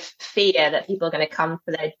lot of fear that people are going to come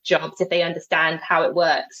for their jobs if they understand how it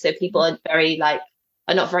works. So people are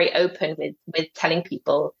not very open with telling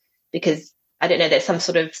people, because I don't know, there's some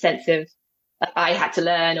sort of sense of I had to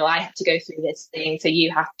learn, or I have to go through this thing, so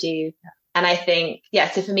you have to. And I think,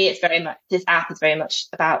 so for me, it's very much, this app is very much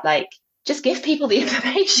about like, just give people the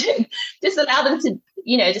information, just allow them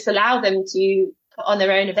to put on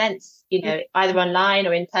their own events, either online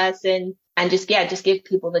or in person, and just give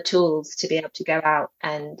people the tools to be able to go out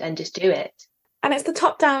and just do it. And it's the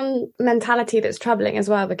top-down mentality that's troubling as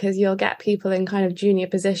well, because you'll get people in kind of junior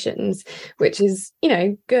positions, which is,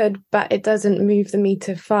 good, but it doesn't move the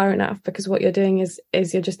meter far enough, because what you're doing is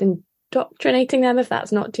you're just indoctrinating them, if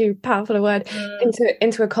that's not too powerful a word,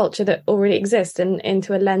 into a culture that already exists, and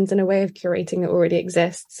into a lens and a way of curating that already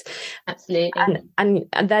exists. Absolutely. And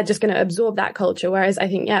they're just going to absorb that culture. Whereas I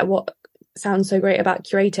think, what sounds so great about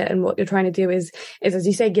Curate It, and what you're trying to do is, as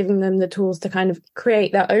you say, giving them the tools to kind of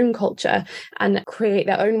create their own culture and create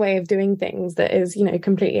their own way of doing things that is,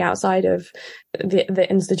 completely outside of the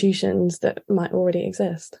institutions that might already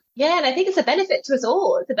exist. Yeah, and I think it's a benefit to us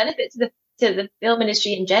all. It's a benefit to to the film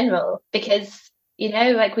industry in general, because,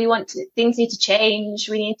 like things need to change,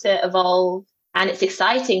 we need to evolve. And it's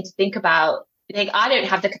exciting to think about. Like, I don't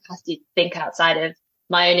have the capacity to think outside of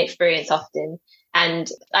my own experience often. And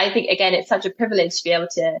I think, again, it's such a privilege to be able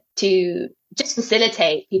to just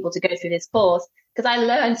facilitate people to go through this course, because I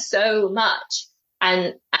learned so much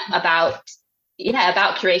and about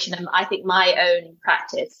curation. And I think my own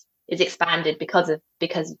practice is expanded because of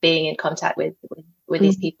being in contact with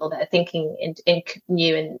these people that are thinking in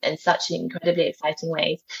new and such incredibly exciting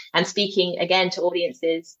ways, and speaking again to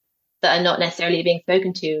audiences that are not necessarily being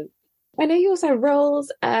spoken to. I know you also have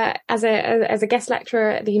roles as a guest lecturer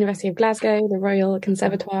at the University of Glasgow, the Royal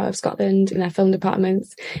Conservatoire of Scotland, in their film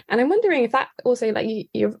departments. And I'm wondering if that also, like,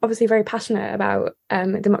 you're obviously very passionate about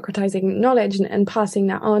democratizing knowledge and passing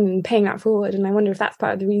that on and paying that forward. And I wonder if that's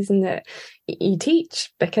part of the reason that you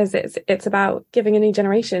teach, because it's about giving a new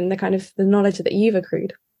generation the kind of the knowledge that you've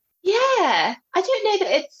accrued. Yeah, I don't know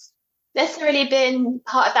that it's necessarily been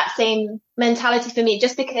part of that same mentality for me,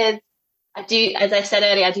 just because I do, as I said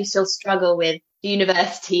earlier, I do still struggle with the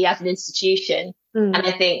university as an institution. And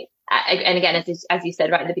I think, and again, as you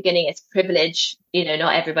said right at the beginning, it's a privilege.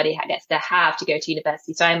 Not everybody gets to go to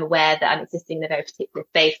university. So I'm aware that I'm existing in a very particular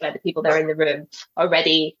space where the people that are in the room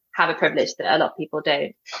already have a privilege that a lot of people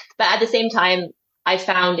don't. But at the same time, I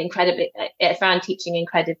found teaching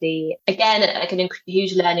incredibly, again, like a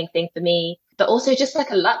huge learning thing for me, but also just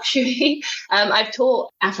like a luxury. I've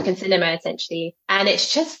taught African cinema essentially, and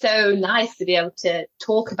it's just so nice to be able to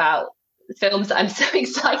talk about films that I'm so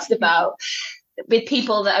excited about with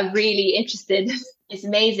people that are really interested. It's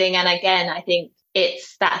amazing. And again, I think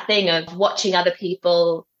it's that thing of watching other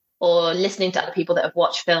people or listening to other people that have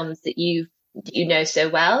watched films that you know so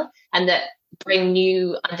well, and that bring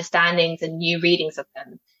new understandings and new readings of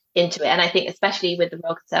them into it. And I think especially with the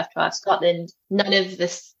Royal Conservatoire of Scotland, none of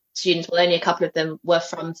the students, well, only a couple of them were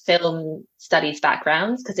from film studies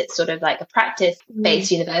backgrounds, because it's sort of like a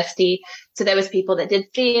practice-based university. So there was people that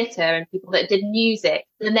did theatre and people that did music,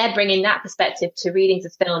 and they're bringing that perspective to readings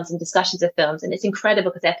of films and discussions of films. And it's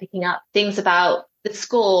incredible because they're picking up things about the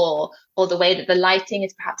score or the way that the lighting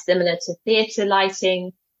is perhaps similar to theatre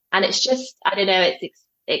lighting. And it's just, I don't know,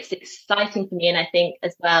 it's exciting for me. And I think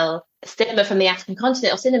as well, cinema from the African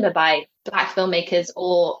continent, or cinema by Black filmmakers,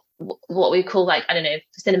 or what we call, like, I don't know,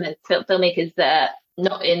 cinema filmmakers that are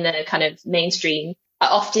not in the kind of mainstream,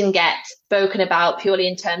 often get spoken about purely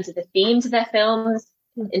in terms of the themes of their films,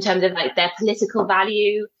 in terms of like their political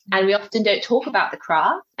value. And we often don't talk about the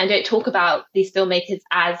craft and don't talk about these filmmakers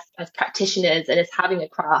as practitioners and as having a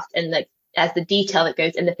craft, and like as the detail that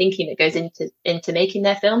goes and the thinking that goes into making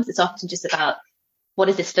their films. It's often just about, what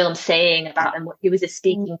is this film saying about them? Who is it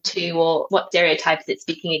speaking to, or what stereotypes is it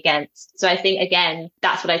speaking against? So I think, again,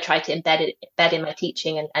 that's what I try to embed in my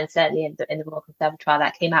teaching, and certainly in the Royal Conservatoire,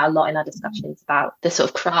 that came out a lot in our discussions about the sort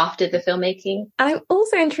of craft of the filmmaking. And I'm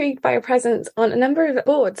also intrigued by your presence on a number of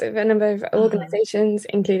boards of a number of organisations,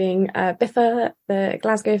 including BIFA, the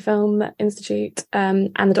Glasgow Film Institute,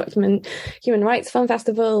 and the Document Human Rights Film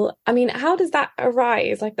Festival. I mean, how does that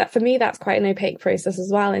arise? Like, that, for me, that's quite an opaque process as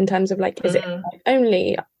well, in terms of like, is it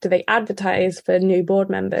only, do they advertise for new board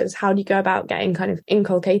members? How do you go about getting kind of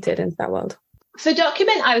inculcated into that world? For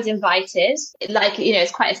Document, I was invited. Like,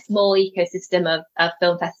 it's quite a small ecosystem of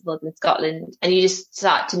film festivals in Scotland, and you just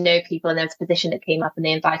start to know people, and there was a position that came up and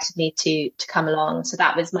they invited me to come along. So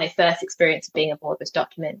that was my first experience of being aboard with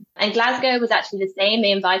Document. And Glasgow was actually the same.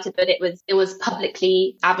 They invited, but it was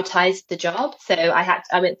publicly advertised, the job. So I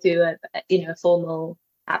went through a formal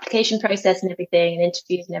application process and everything, and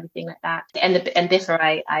interviews and everything like that. And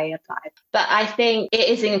BIFA, I applied. But I think it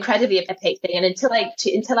is an incredibly opaque thing. And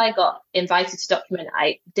until I got invited to Document,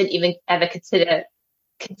 I didn't even ever consider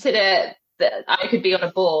that I could be on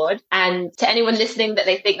a board. And to anyone listening that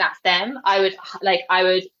they think that's them, I would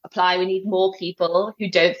apply. We need more people who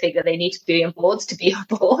don't think that they need to be on boards to be on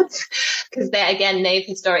boards, because they've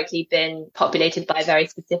historically been populated by a very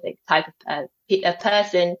specific type of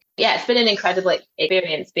person. Yeah, it's been an incredible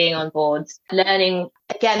experience being on boards, learning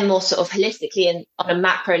again more sort of holistically and on a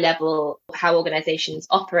macro level how organisations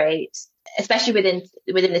operate, especially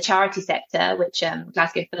within the charity sector, which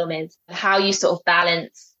Glasgow Film is, how you sort of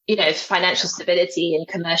balance financial stability and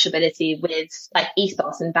commerciality with like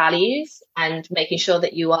ethos and values, and making sure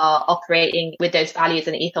that you are operating with those values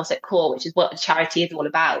and ethos at core, which is what charity is all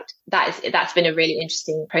about. That's been a really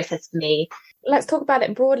interesting process for me. Let's talk about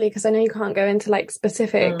it broadly, because I know you can't go into like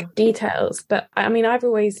specific details, but I mean, I've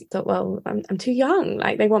always thought, well, I'm too young.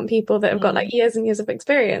 Like, they want people that have got like years and years of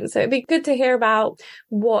experience. So it'd be good to hear about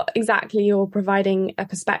what exactly you're providing a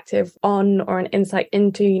perspective on, or an insight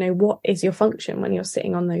into, what is your function when you're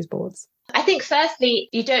sitting on those boards. I I think firstly,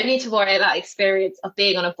 you don't need to worry about experience of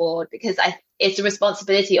being on a board, because it's the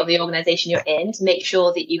responsibility of the organization you're in to make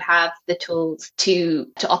sure that you have the tools to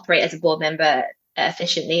operate as a board member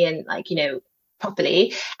efficiently and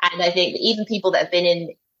properly. And I think even people that have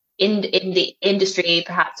been in the industry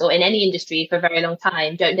perhaps, or in any industry for a very long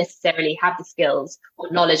time, don't necessarily have the skills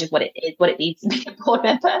or knowledge of what it needs to be a board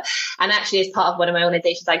member. And actually, as part of one of my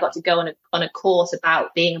organizations, I got to go on a course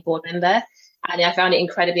about being a board member. And I found it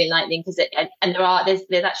incredibly enlightening, because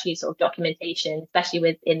there's actually sort of documentation, especially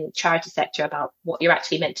within charity sector, about what you're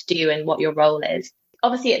actually meant to do and what your role is.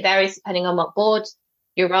 Obviously, it varies depending on what board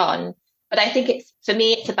you're on. But I think for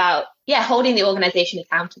me, it's about, holding the organization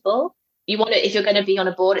accountable. If you're going to be on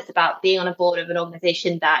a board, it's about being on a board of an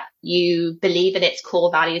organization that you believe in its core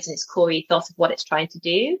values and its core ethos of what it's trying to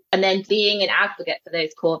do. And then being an advocate for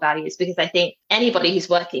those core values, because I think anybody who's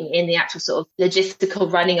working in the actual sort of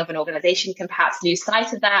logistical running of an organization can perhaps lose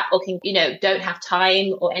sight of that, or don't have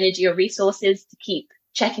time or energy or resources to keep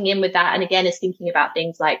checking in with that. And again, is thinking about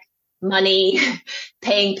things like money,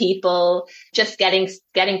 paying people, just getting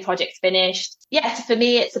projects finished. Yes, for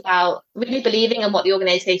me, it's about really believing in what the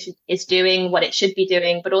organization is doing, what it should be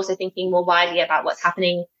doing, but also thinking more widely about what's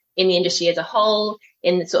happening in the industry as a whole,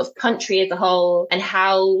 in the sort of country as a whole, and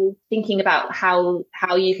thinking about how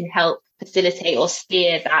you can help facilitate or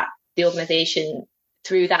steer the organization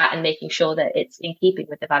through that, and making sure that it's in keeping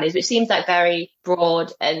with the values, which seems like very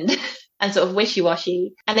broad and sort of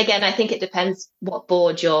wishy-washy. And again, I think it depends what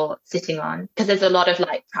board you're sitting on, because there's a lot of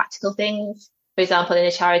practical things. For example, in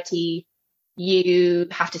a charity, you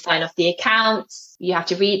have to sign off the accounts. You have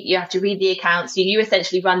to read the accounts. You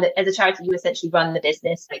essentially as a charity, you essentially run the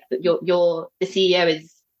business. Like you're the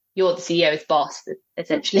CEO's boss,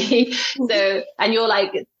 essentially. So, and you're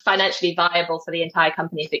financially viable for the entire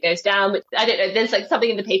company if it goes down. Which, I don't know, there's something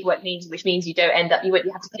in the paperwork which means you don't end up, you have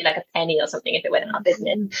to pay a penny or something if it went out of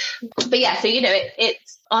business. But yeah, so,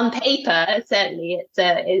 it's on paper, certainly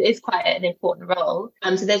it's quite an important role.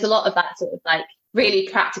 So there's a lot of that sort of really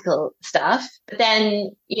practical stuff. But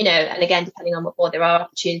then, and again, depending on what board, there are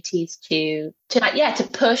opportunities to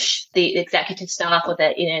push the executive staff or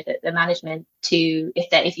the management to,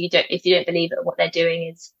 if you don't believe that what they're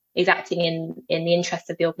doing is acting in the interests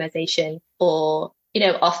of the organization, or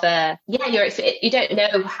offer you don't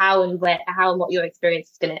know how and what your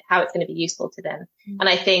experience is how it's going to be useful to them. And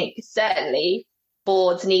I think certainly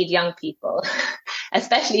boards need young people,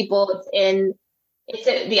 especially boards in.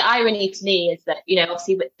 The irony to me is that,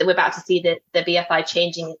 obviously we're about to see the BFI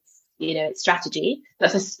changing its strategy,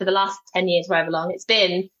 but for the last 10 years, however long it's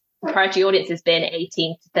been, the priority audience has been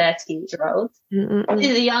 18 to 30-year-olds.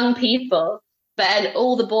 These are young people, but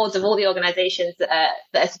all the boards of all the organizations that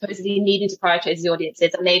are supposedly needing to prioritize the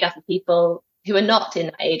audiences are made up of people who are not in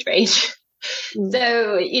that age range.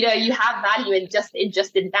 So, you have value in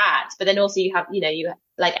just in that, but then also you have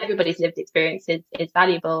everybody's lived experience is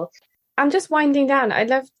valuable. I'm just winding down. I'd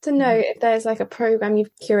love to know if there's a program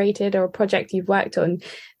you've curated or a project you've worked on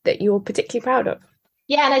that you're particularly proud of.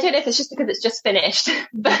 Yeah, and I don't know if it's just because it's just finished,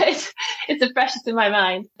 but it's the freshest in my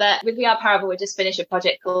mind. But with We Are Parable, we just finished a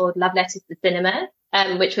project called Love Letters to Cinema,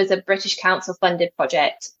 which was a British Council funded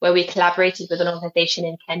project where we collaborated with an organisation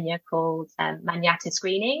in Kenya called Manyata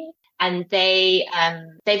Screening. And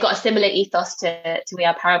they've got a similar ethos to We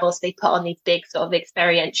Are Parable. So they put on these big sort of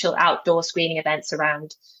experiential outdoor screening events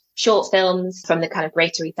around short films from the kind of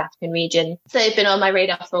Greater East African region. So they've been on my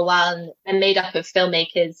radar for a while and made up of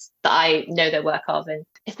filmmakers that I know their work of. And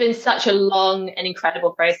it's been such a long and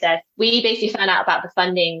incredible process. We basically found out about the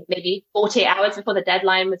funding maybe 48 hours before the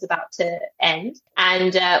deadline was about to end.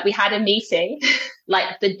 And we had a meeting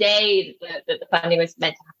the day that the funding was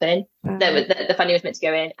meant to happen, that the funding was meant to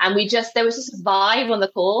go in. And there was just a vibe on the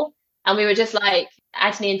call. And we were just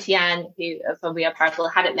Anthony and Tian, who from We Are Parable,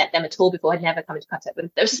 hadn't met them at all before, had never come into contact with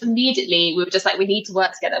them. There was just immediately, we were just we need to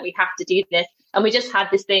work together. We have to do this. And we just had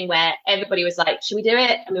this thing where everybody was should we do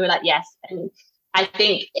it? And we were yes. And I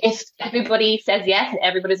think if everybody says yes and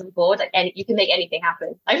everybody's on board, you can make anything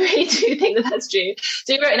happen. I really do think that that's true.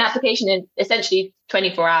 So we wrote an application in essentially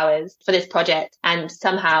 24 hours for this project, and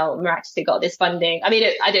somehow miraculously got this funding. I mean,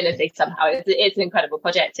 I don't know if they somehow, it's an incredible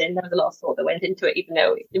project, and there was a lot of thought that went into it, even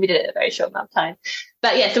though we did it in a very short amount of time.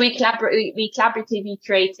 But yeah, so we collaboratively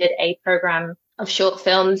created a program of short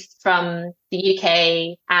films from the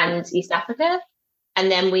UK and East Africa.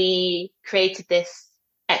 And then we created this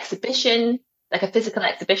exhibition, a physical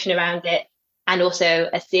exhibition around it, and also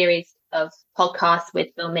a series of podcasts with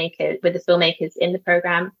the filmmakers in the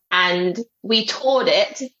program. And we toured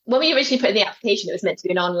it. When we originally put in the application, it was meant to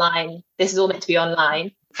be this is all meant to be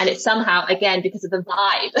online. And it's somehow, again, because of the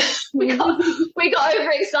vibe, we got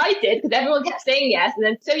overexcited because everyone kept saying yes. And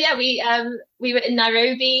then, so yeah, we were in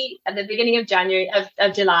Nairobi at the beginning of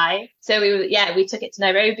July. So we took it to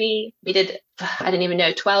Nairobi. We did, I don't even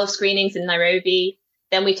know, 12 screenings in Nairobi.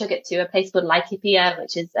 Then we took it to a place called Laikipia,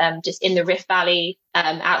 which is just in the Rift Valley,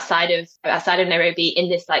 outside of Nairobi, in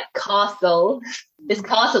this like castle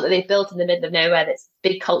that they built in the middle of nowhere. That's a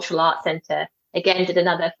big cultural arts center. Again, did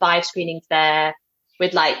another 5 screenings there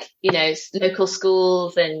with local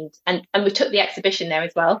schools, and we took the exhibition there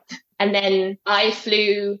as well. And then I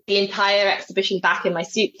flew the entire exhibition back in my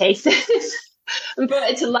suitcases. And brought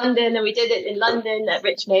it to London, and we did it in London at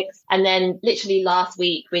Rich Mix. And then literally last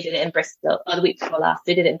week we did it in Bristol, or the week before last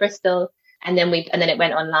we did it in Bristol. And then it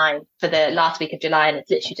went online for the last week of July, and it's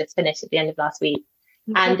literally just finished at the end of last week.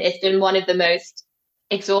 Mm-hmm. And it's been one of the most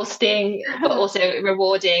exhausting, but also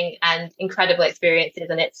rewarding and incredible experiences.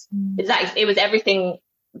 And it was everything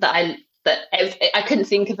that I couldn't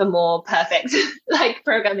think of a more perfect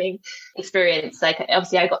programming experience.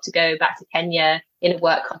 Obviously I got to go back to Kenya in a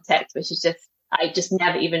work context, which is I just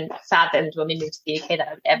never even fathomed when we moved to the UK that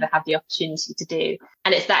I would ever have the opportunity to do.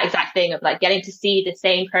 And it's that exact thing of getting to see the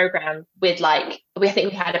same program with I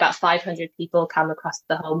think we had about 500 people come across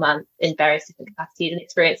the whole month in various different capacities and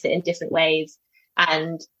experience it in different ways.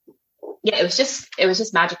 And yeah, it was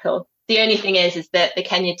just magical. The only thing is that the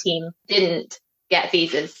Kenya team didn't get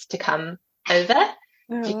visas to come over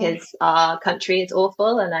because our country is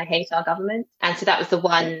awful and I hate our government. And so that was the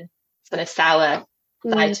one sort of sour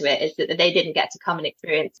side to it, is that they didn't get to come and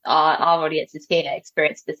experience our audiences here,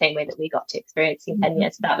 experience the same way that we got to experience in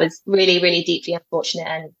Kenya. So that was really, really deeply unfortunate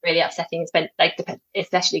and really upsetting,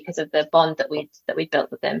 especially because of the bond that we built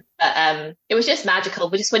with them. But it was just magical.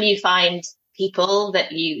 But just when you find people that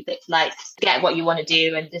get what you want to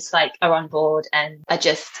do and just are on board and are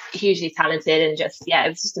just hugely talented and it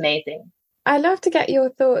was just amazing. I'd love to get your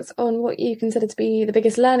thoughts on what you consider to be the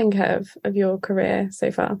biggest learning curve of your career so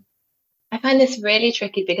far. I find this really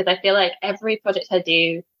tricky because I feel like every project I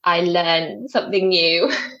do, I learn something new.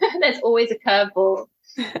 There's always a curveball.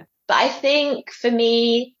 But I think for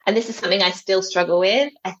me, and this is something I still struggle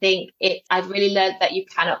with, I think I've really learned that you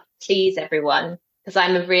cannot please everyone. Because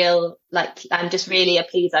I'm just really a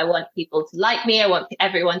please. I want people to like me. I want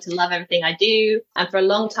everyone to love everything I do. And for a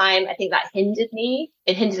long time, I think that hindered me.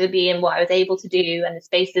 It hindered me in what I was able to do and the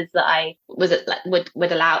spaces that I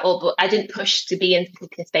would allow, but I didn't push to be in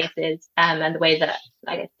particular spaces. And the way that,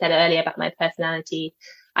 like I said earlier about my personality,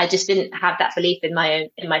 I just didn't have that belief in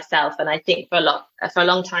myself. And I think for a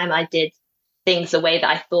long time, I did things the way that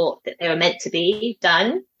I thought that they were meant to be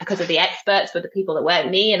done because of the experts were the people that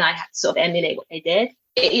weren't me, and I had to sort of emulate what they did.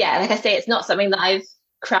 Like I say, it's not something that I've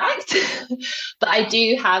cracked, but I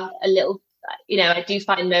do have a little, I do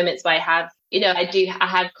find moments where I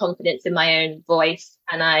have confidence in my own voice,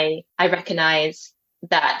 and I recognize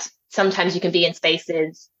that sometimes you can be in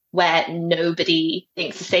spaces where nobody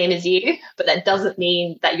thinks the same as you, but that doesn't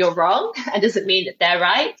mean that you're wrong and doesn't mean that they're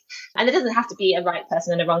right. And it doesn't have to be a right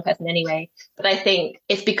person and a wrong person anyway. But I think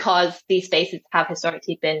it's because these spaces have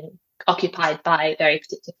historically been occupied by very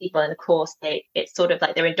particular people. And of course, it's sort of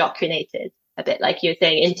like they're indoctrinated a bit, like you're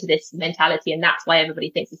saying, into this mentality. And that's why everybody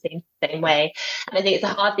thinks the same way. And I think it's a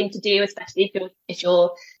hard thing to do, especially if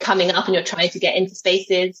you're coming up and you're trying to get into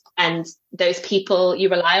spaces, and those people, you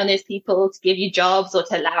rely on those people to give you jobs or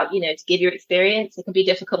to allow, to give your experience. It can be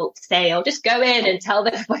difficult to say, oh, just go in and tell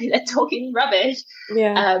everybody they're talking rubbish.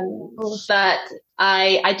 Yeah. But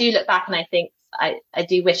I do look back and I think I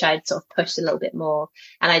do wish I'd sort of pushed a little bit more,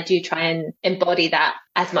 and I do try and embody that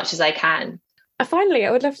as much as I can. Finally,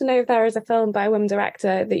 I would love to know if there is a film by a women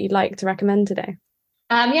director that you'd like to recommend today.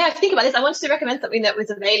 Yeah, I think about this. I wanted to recommend something that was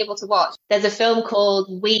available to watch. There's a film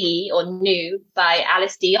called We, or New, by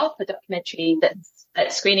Alice Diop, a documentary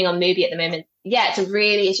that's screening on Mubi at the moment. Yeah,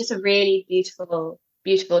 it's just a really beautiful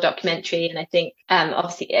documentary. And I think,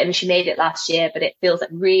 obviously, she made it last year, but it feels like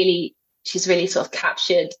she's really sort of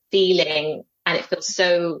captured feeling, and it feels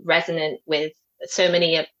so resonant with so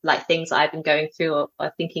many of things I've been going through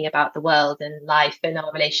or thinking about the world and life and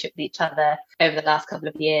our relationship with each other over the last couple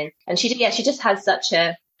of years. And she just has such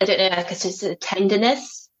a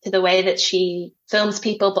tenderness to the way that she films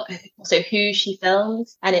people, but also who she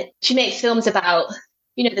films. And she makes films about,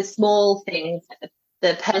 the small things,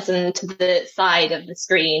 the person to the side of the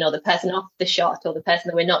screen, or the person off the shot, or the person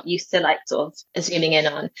that we're not used to sort of zooming in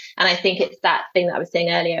on. And I think it's that thing that I was saying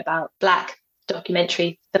earlier about Black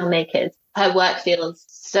documentary filmmakers. Her work feels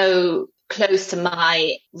so close to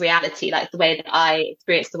my reality, like the way that I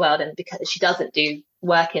experience the world. And because she doesn't do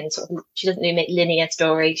work in she doesn't do linear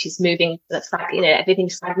story. She's moving,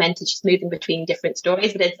 everything's fragmented. She's moving between different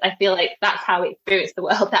stories. But I feel like that's how we experience the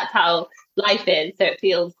world. That's how life is. So it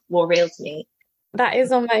feels more real to me. That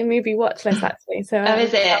is on my movie watch list, actually. So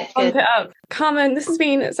is it? I'll pump it up. Carmen, this has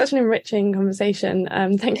been such an enriching conversation.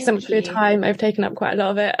 Thank you so much for your time. I've taken up quite a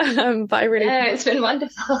lot of it, but I really... it's been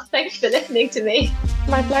wonderful. Thanks for listening to me.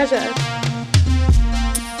 My pleasure.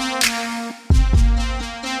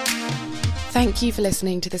 Thank you for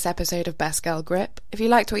listening to this episode of Best Girl Grip. If you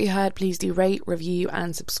liked what you heard, please do rate, review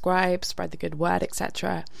and subscribe, spread the good word,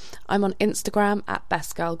 etc. I'm on Instagram at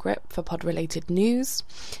Best Girl Grip for pod-related news.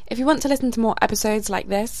 If you want to listen to more episodes like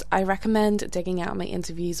this, I recommend digging out my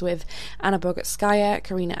interviews with Anna Bogatskaya,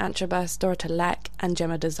 Karina Antrobus, Dorota Leck and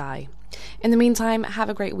Gemma Desai. In the meantime, have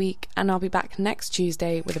a great week and I'll be back next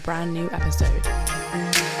Tuesday with a brand new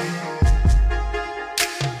episode.